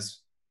owner has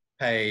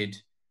paid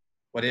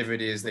whatever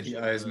it is that he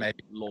owes,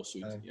 maybe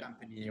lawsuit,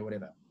 company or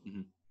whatever,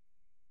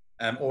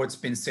 or it's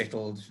been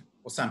settled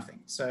or something.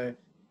 So,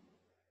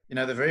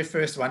 the very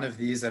first one of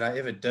these that I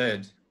ever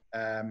did,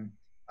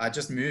 I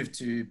just moved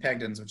to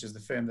Pagdens, which is the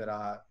firm that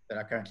I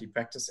currently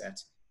practice at,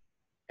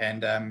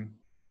 and I'd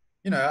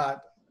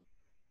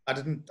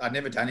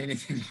never done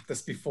anything like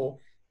this before.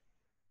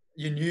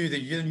 You're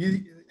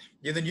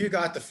the new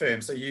guy at the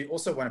firm, so you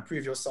also want to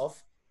prove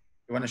yourself.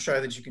 You want to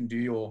show that you can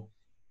do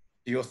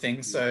your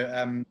thing.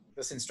 So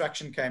this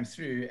instruction came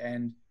through,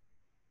 and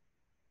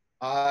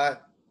I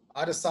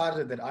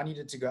decided that I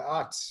needed to go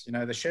out.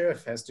 The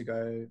sheriff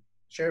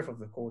of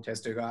the court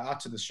has to go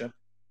out to the ship,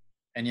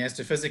 and he has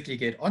to physically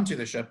get onto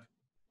the ship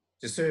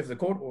to serve the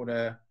court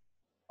order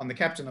on the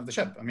captain of the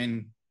ship. I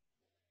mean,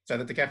 so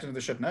that the captain of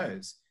the ship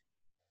knows.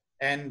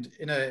 And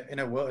in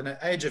an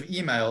age of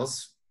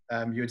emails,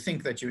 you would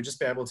think that you would just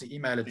be able to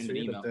email it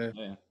through, but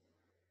the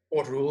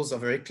court rules are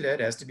very clear.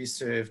 It has to be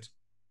served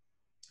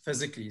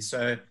physically.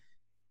 So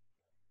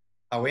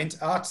I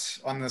went out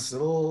on this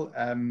little,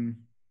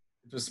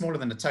 it was smaller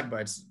than a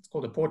tugboat. It's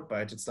called a port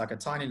boat. It's like a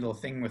tiny little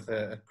thing with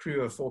a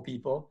crew of 4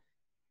 people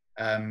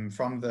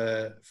from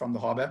the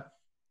harbor.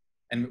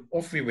 And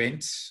off we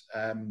went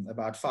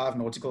about 5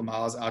 nautical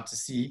miles out to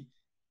sea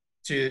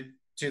to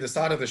the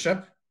side of the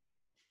ship.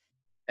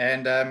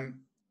 And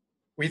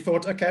we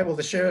thought, okay, well,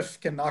 the sheriff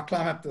can now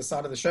climb up the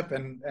side of the ship,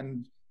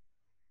 and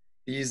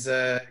these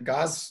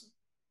guys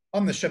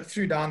on the ship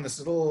threw down this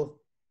little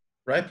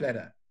rope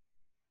ladder.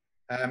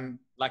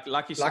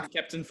 Like you said,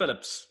 Captain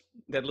Phillips,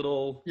 that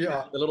little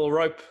the little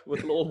rope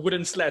with little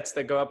wooden slats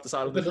that go up the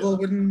side of the little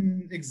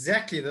wooden,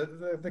 exactly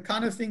the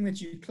kind of thing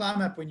that you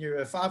climb up when you're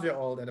a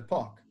 5-year-old at a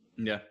park.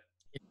 Yeah.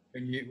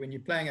 When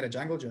you're playing at a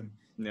jungle gym.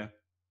 Yeah.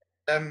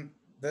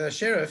 The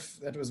sheriff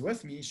that was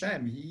with me,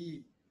 Sham,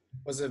 he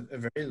was a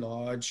very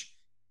large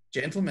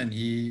gentleman.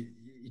 He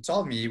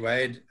told me he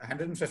weighed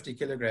 150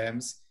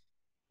 kilograms.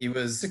 He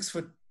was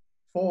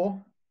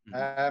 6'4",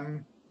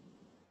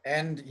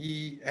 and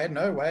he had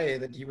no way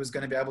that he was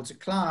going to be able to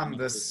climb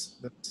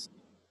this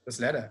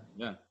ladder.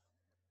 Yeah.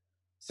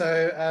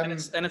 So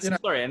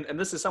and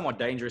this is somewhat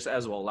dangerous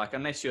as well. Like,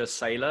 unless you're a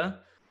sailor,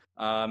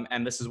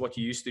 and this is what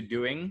you're used to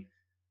doing.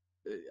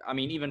 I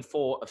mean, even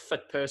for a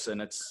fit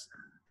person, it's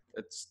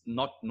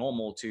not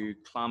normal to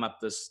climb up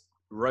this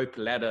rope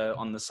ladder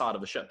on the side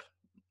of a ship.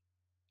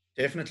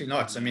 Definitely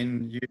not. I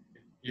mean,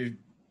 you've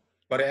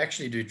got to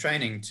actually do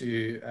training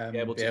to be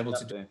able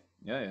to do.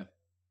 Yeah.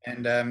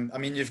 And I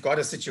mean, you've got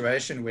a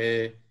situation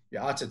where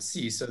you're out at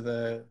sea, so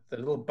the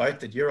little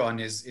boat that you're on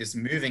is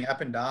moving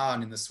up and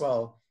down in the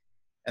swell,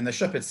 and the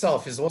ship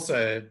itself is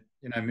also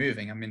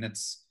moving. I mean,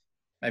 it's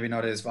maybe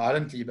not as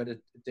violently, but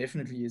it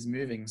definitely is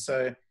moving.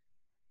 So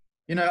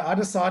I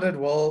decided,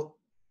 well,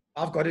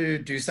 I've got to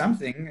do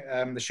something.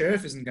 The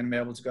sheriff isn't going to be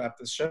able to go up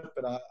this ship,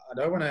 but I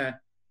don't want to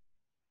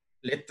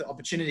let the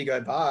opportunity go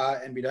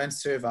by and we don't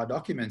serve our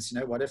documents.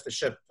 What if the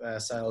ship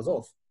sails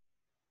off?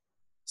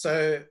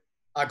 So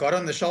I got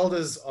on the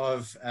shoulders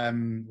of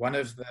one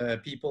of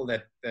the people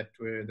that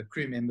were the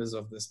crew members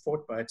of this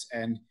port boat.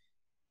 And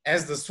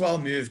as the swell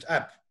moved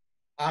up,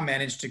 I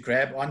managed to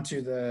grab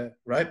onto the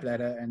rope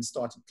ladder and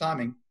started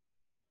climbing.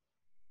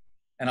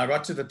 And I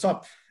got to the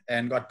top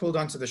and got pulled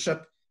onto the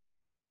ship.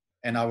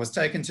 And I was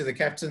taken to the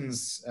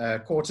captain's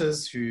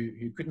quarters,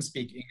 who couldn't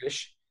speak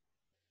English.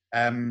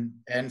 And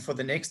for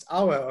the next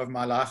hour of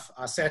my life,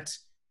 I sat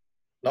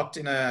locked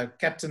in a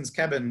captain's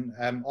cabin,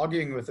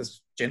 arguing with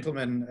this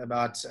gentleman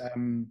about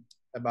the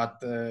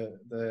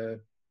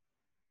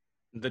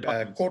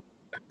court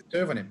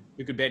serve on him.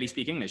 Who could barely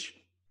speak English.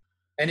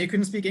 And he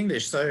couldn't speak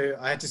English, so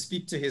I had to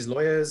speak to his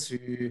lawyers,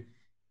 who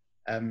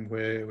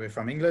were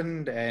from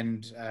England,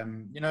 and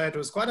it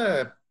was quite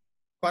a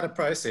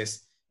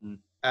process.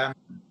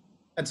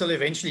 Until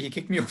eventually he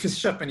kicked me off his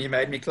ship and he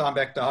made me climb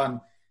back down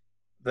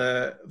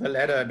the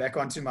ladder back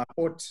onto my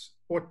port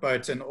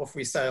boat, and off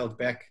we sailed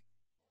back.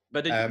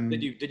 But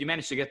did you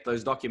manage to get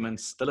those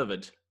documents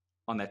delivered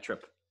on that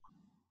trip?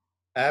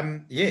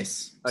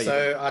 Yes.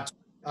 So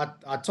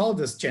I told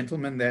this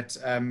gentleman that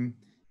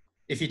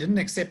if he didn't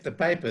accept the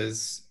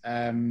papers,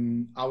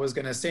 I was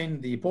going to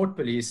send the port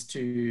police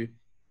to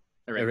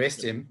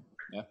arrest him.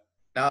 Yeah.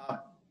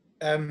 Now,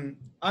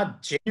 I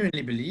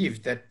genuinely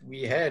believed that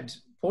we had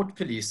port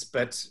police,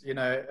 but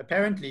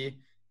apparently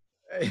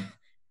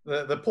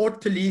the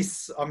port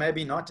police are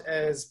maybe not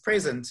as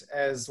present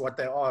as what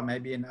they are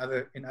maybe in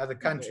other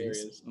countries.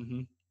 Areas.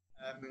 Mm-hmm.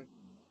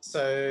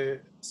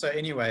 So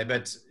anyway,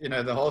 but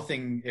the whole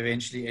thing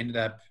eventually ended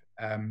up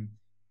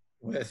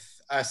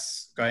with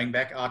us going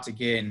back out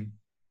again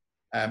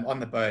on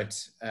the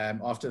boat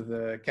after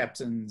the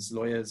captain's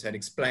lawyers had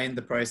explained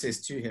the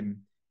process to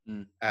him.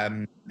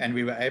 And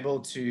we were able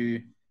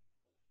to,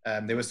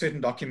 there were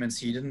certain documents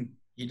he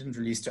didn't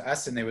release to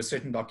us, and there were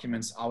certain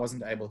documents I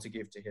wasn't able to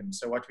give to him.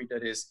 So what we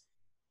did is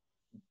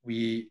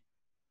we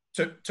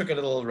took a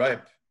little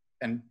rope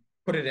and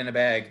put it in a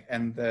bag,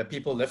 and the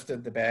people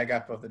lifted the bag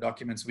up of the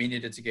documents we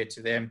needed to get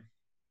to them,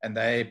 and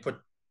they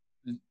put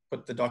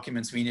the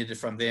documents we needed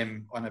from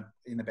them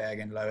in the bag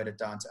and lowered it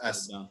down to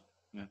us.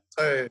 Yeah.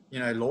 So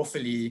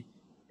lawfully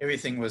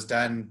everything was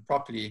done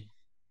properly,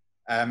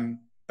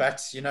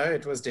 but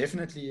it was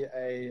definitely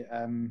a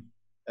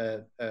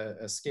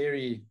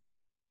scary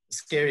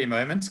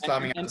moment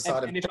climbing up the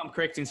side and if I'm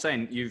correct in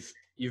saying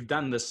you've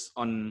done this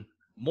on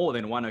more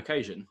than one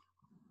occasion,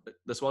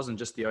 this wasn't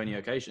just the only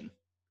occasion.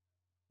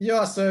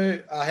 Yeah, so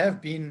I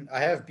have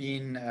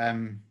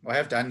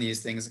done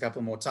these things a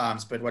couple more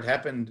times, but what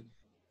happened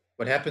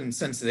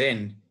since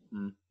then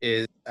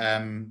is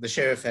the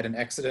sheriff had an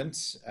accident,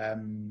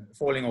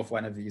 falling off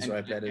one of these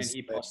rope ladders, and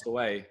he passed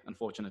away,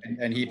 unfortunately.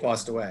 And he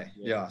passed away.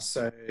 Yeah.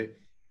 So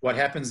what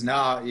happens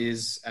now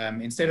is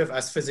instead of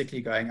us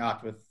physically going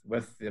out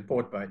with the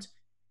port boat,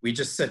 we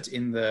just sit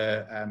in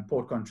the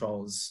port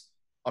controls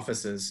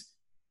offices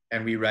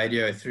and we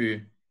radio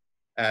through.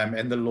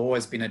 And the law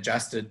has been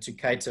adjusted to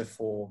cater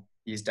for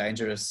these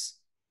dangerous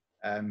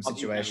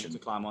situations. To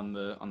climb on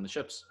the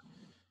ships.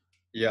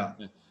 Yeah.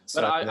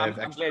 So but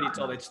I'm glad you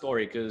told that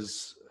story,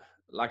 because,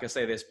 like I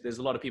say, there's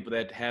a lot of people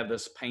that have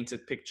this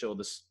painted picture, or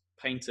this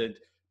painted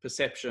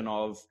perception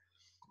of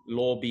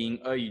law being,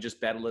 oh, you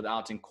just battle it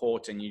out in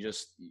court and you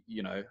just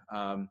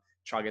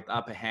try to get the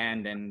upper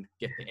hand and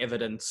get the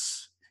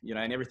evidence,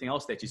 and everything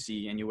else that you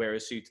see, and you wear a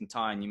suit and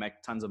tie and you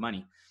make tons of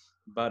money.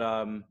 But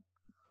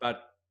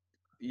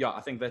yeah,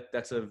 I think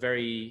that's a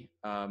very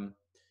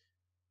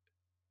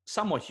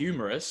somewhat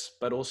humorous,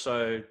 but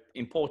also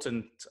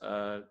important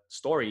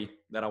story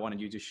that I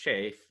wanted you to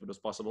share, if it was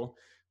possible,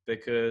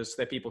 because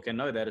that people can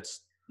know that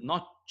it's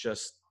not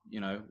just,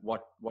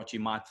 what you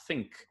might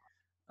think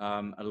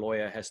a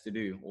lawyer has to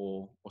do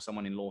or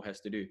someone in law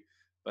has to do,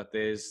 but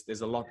there's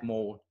a lot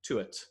more to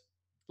it,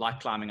 like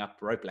climbing up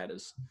rope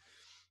ladders.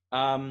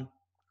 And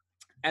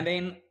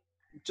then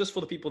just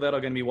for the people that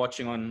are going to be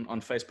watching on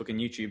Facebook and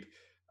YouTube,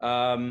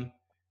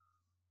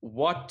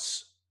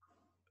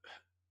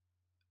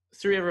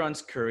 through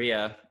everyone's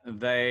career,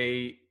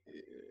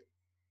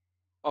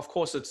 of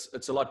course,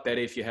 it's a lot better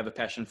if you have a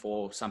passion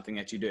for something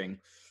that you're doing.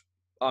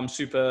 I'm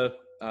super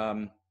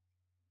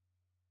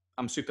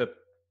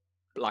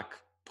like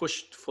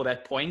pushed for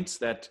that point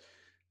that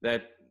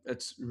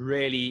it's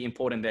really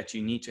important that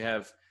you need to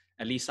have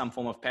at least some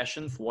form of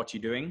passion for what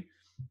you're doing,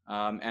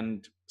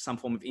 and some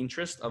form of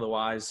interest.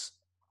 Otherwise,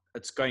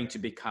 it's going to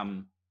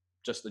become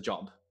just a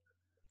job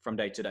from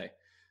day to day.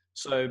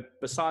 So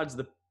besides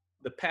the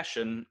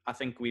passion, I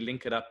think we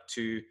link it up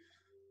to,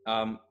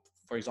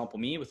 for example,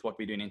 me with what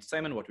we do in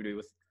entertainment, what we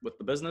do with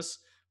the business.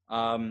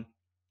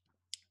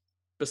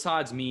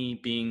 Besides me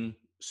being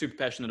super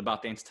passionate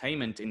about the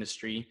entertainment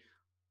industry,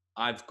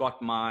 I've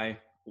got my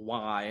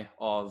why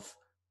of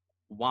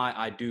why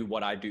I do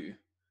what I do.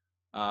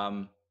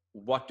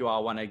 What do I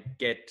want to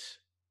get?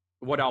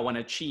 What do I want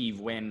to achieve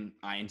when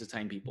I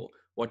entertain people?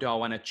 What do I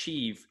want to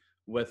achieve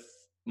with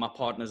my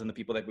partners and the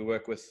people that we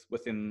work with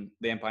within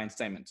the Empire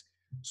Entertainment?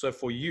 So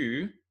for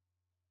you,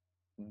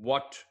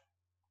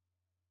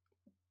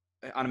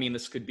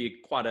 this could be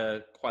quite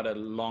a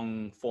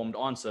long formed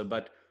answer,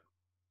 but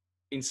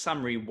in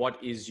summary,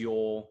 what is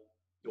your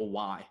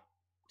why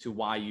to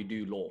why you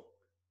do law?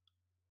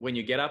 When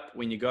you get up,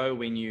 when you go,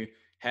 when you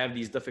have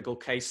these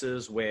difficult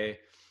cases where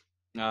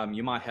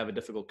you might have a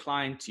difficult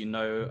client,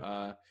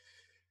 the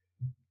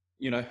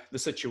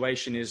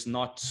situation is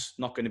not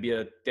going to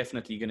be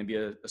definitely going to be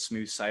a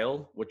smooth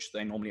sail, which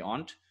they normally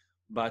aren't.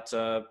 But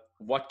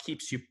what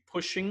keeps you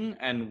pushing,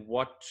 and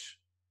what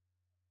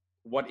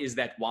is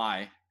that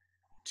why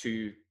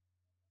to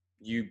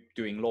you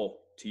doing law,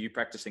 to you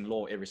practicing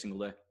law every single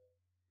day?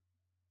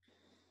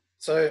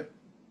 So,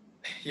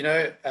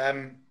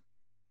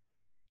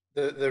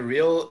 the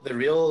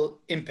real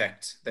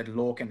impact that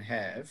law can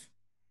have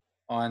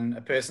on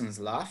a person's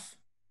life,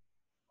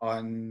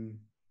 on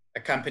a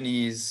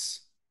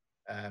company's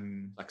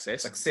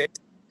success,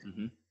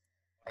 mm-hmm.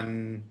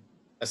 on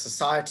a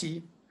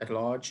society at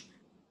large,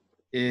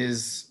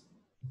 is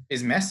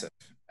massive.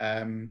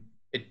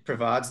 It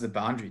provides the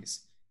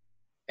boundaries,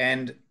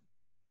 and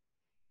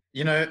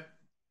I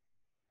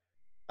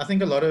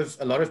think a lot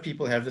of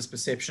people have this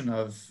perception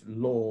of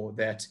law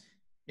that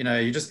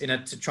you're just in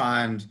it to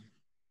try and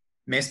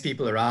mess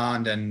people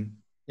around and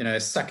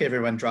suck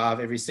everyone dry,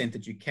 every cent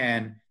that you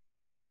can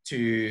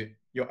to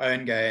your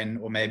own gain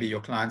or maybe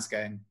your client's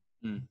gain.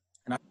 Mm.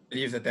 And I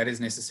believe that that is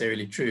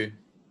necessarily true.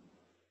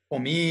 For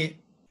me,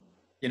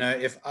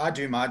 if I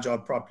do my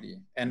job properly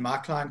and my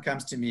client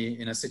comes to me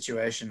in a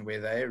situation where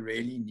they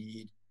really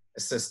need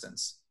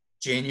assistance,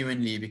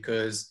 genuinely,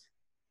 because,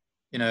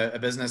 a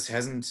business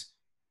hasn't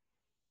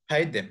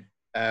paid them,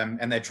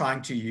 and they're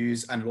trying to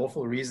use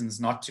unlawful reasons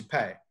not to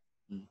pay,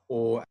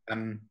 or,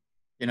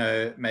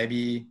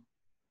 maybe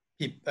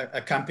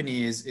a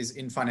company is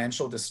in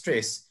financial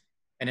distress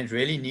and it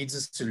really needs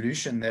a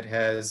solution that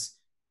has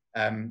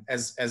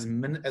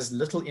as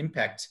little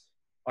impact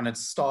on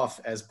its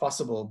staff as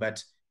possible,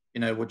 but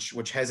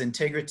which has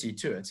integrity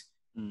to it.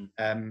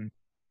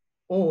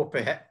 Or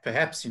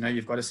perhaps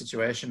you've got a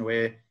situation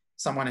where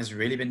someone has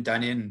really been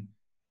done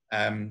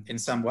in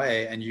some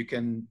way, and you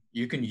can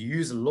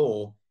use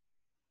law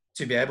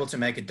to be able to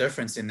make a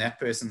difference in that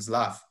person's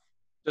life.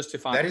 Just to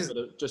find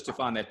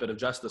that bit of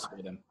justice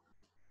for them.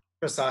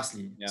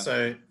 Precisely. Yeah.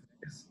 So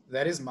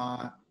that is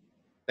my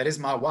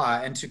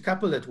why, and to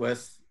couple it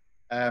with,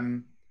 as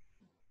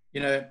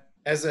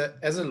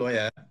a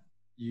lawyer,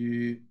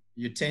 you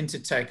tend to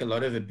take a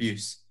lot of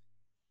abuse,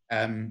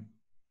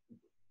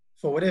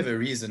 for whatever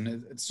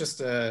reason. It's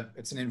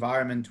an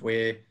environment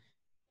where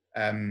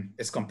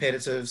it's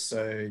competitive,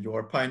 so your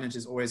opponent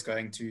is always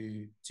going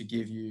to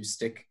give you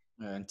stick.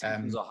 And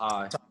tensions are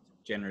high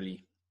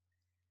generally.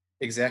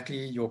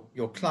 Exactly.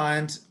 Your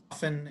client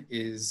often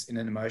is in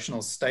an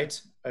emotional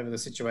state over the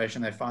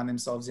situation they find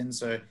themselves in,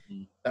 so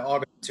they are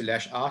going to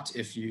lash out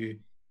if you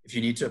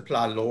need to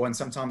apply law, and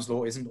sometimes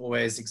law isn't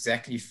always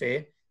exactly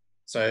fair.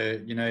 So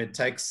it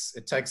takes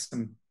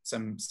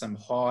some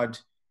hard.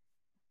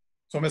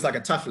 It's almost like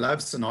a tough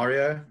love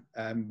scenario,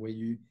 where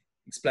you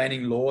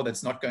explaining law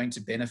that's not going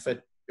to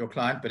benefit your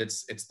client, but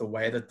it's the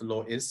way that the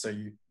law is. So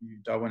you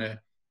don't want to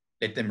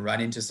let them run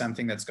into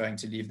something that's going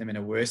to leave them in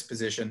a worse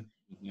position.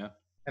 Yeah.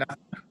 And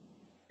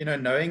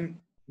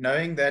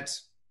knowing that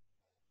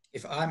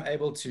if I'm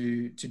able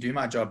to do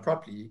my job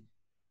properly,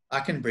 I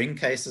can bring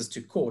cases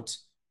to court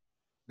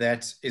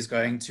that is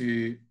going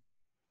to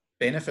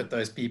benefit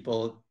those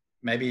people,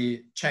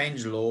 maybe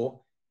change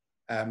law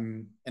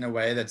in a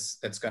way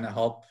that's going to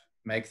help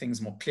make things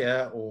more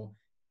clear, or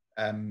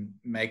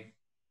make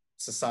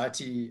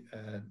society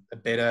a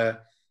better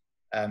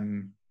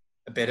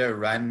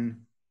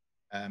run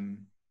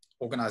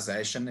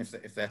organization,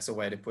 if that's a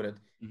way to put it.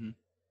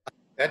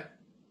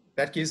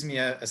 That gives me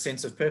a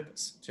sense of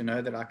purpose, to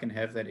know that I can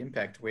have that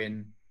impact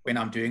when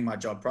I'm doing my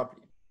job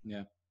properly.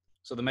 Yeah.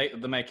 So the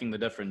making the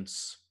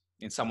difference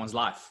in someone's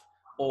life,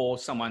 or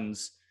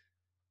someone's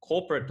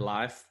corporate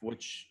life,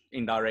 which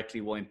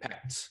indirectly will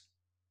impact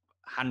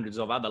hundreds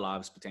of other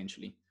lives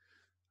potentially.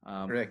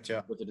 Correct.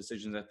 Yeah. With the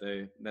decisions that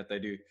they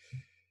do.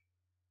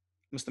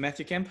 Mr.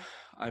 Matthew Kemp,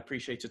 I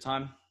appreciate your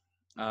time.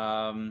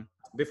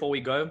 Before we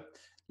go,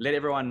 let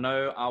everyone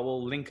know, I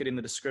will link it in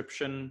the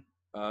description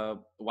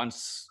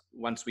once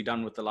we're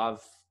done with the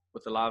live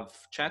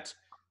chat,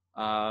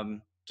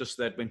 just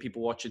that when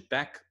people watch it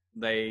back,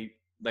 they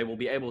will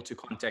be able to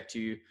contact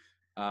you,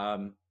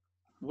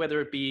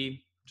 whether it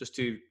be just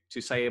to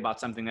say about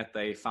something that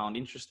they found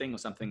interesting, or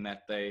something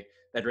that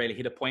really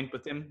hit a point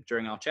with them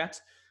during our chat,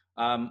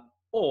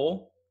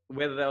 or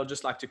whether they'll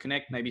just like to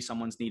connect. Maybe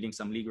someone's needing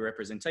some legal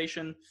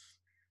representation,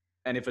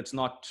 and if it's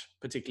not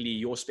particularly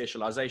your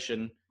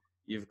specialization,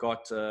 you've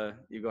got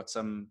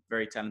some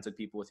very talented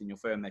people within your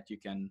firm that you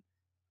can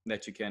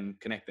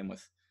connect them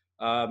with.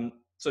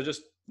 So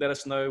just let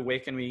us know, where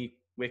can we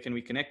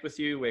connect with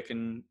you? Where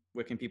can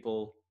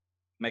people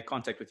make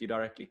contact with you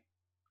directly?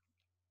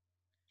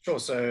 Sure.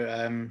 So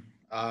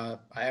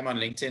I am on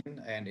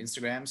LinkedIn and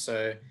Instagram.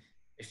 So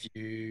if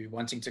you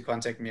wanting to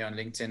contact me on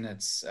LinkedIn,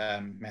 it's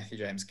Matthew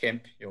James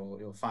Kemp.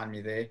 You'll find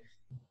me there.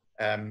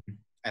 And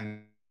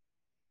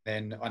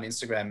then on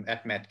Instagram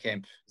at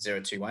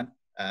mattkemp021.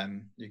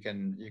 You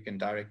can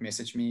direct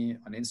message me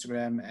on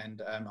Instagram,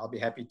 and I'll be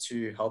happy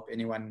to help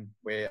anyone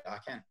where I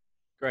can.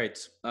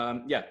 Great.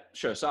 Yeah,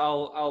 sure. So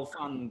I'll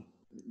find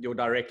your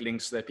direct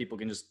links so that people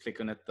can just click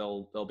on it.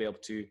 They'll be able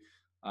to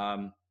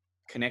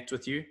connect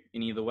with you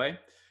in either way.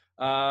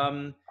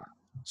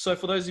 So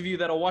for those of you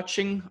that are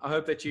watching, I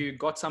hope that you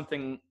got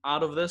something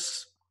out of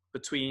this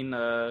between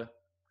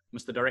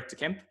Mr. Director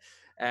Kemp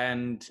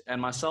and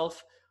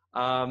myself.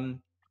 I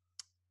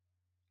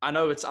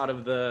know it's out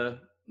of the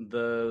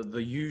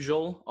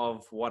usual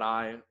of what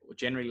I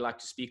generally like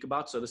to speak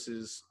about. So this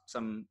is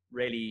some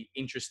really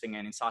interesting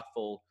and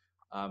insightful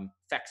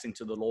facts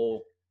into the law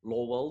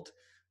world,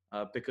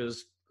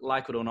 because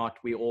like it or not,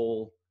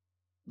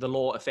 the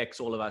law affects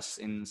all of us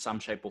in some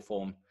shape or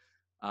form.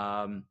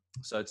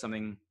 So it's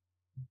something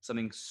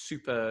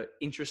super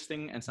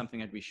interesting, and something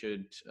that we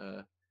should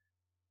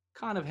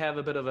kind of have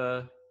a bit of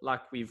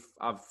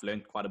I've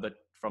learned quite a bit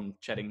from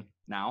chatting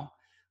now,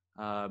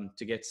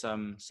 to get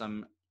some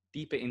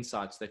deeper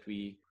insights, that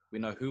we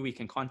know who we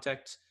can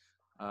contact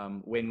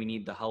when we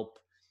need the help,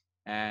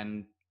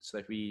 and so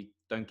that we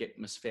don't get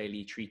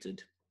misfairly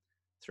treated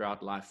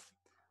throughout life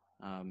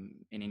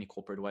in any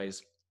corporate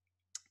ways.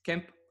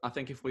 Kemp, I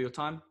thank you for your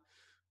time.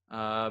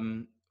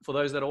 For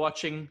those that are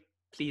watching,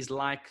 please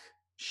like,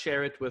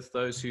 share it with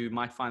those who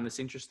might find this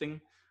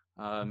interesting.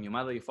 Your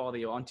mother, your father,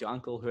 your aunt, your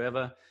uncle,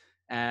 whoever.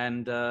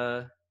 And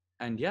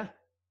yeah,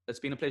 it's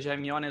been a pleasure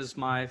having you on as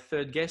my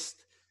third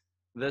guest.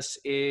 This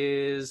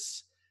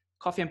is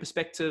Coffee and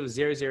Perspective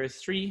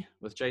 003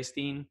 with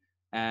Jace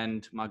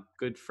and my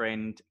good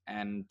friend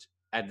and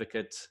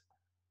advocate.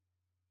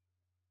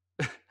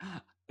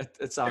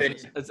 It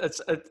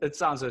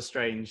sounds so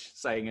strange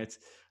saying it,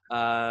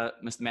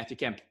 Mr. Matthew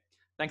Kemp.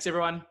 Thanks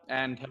everyone,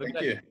 and have a good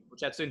day. We'll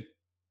chat soon.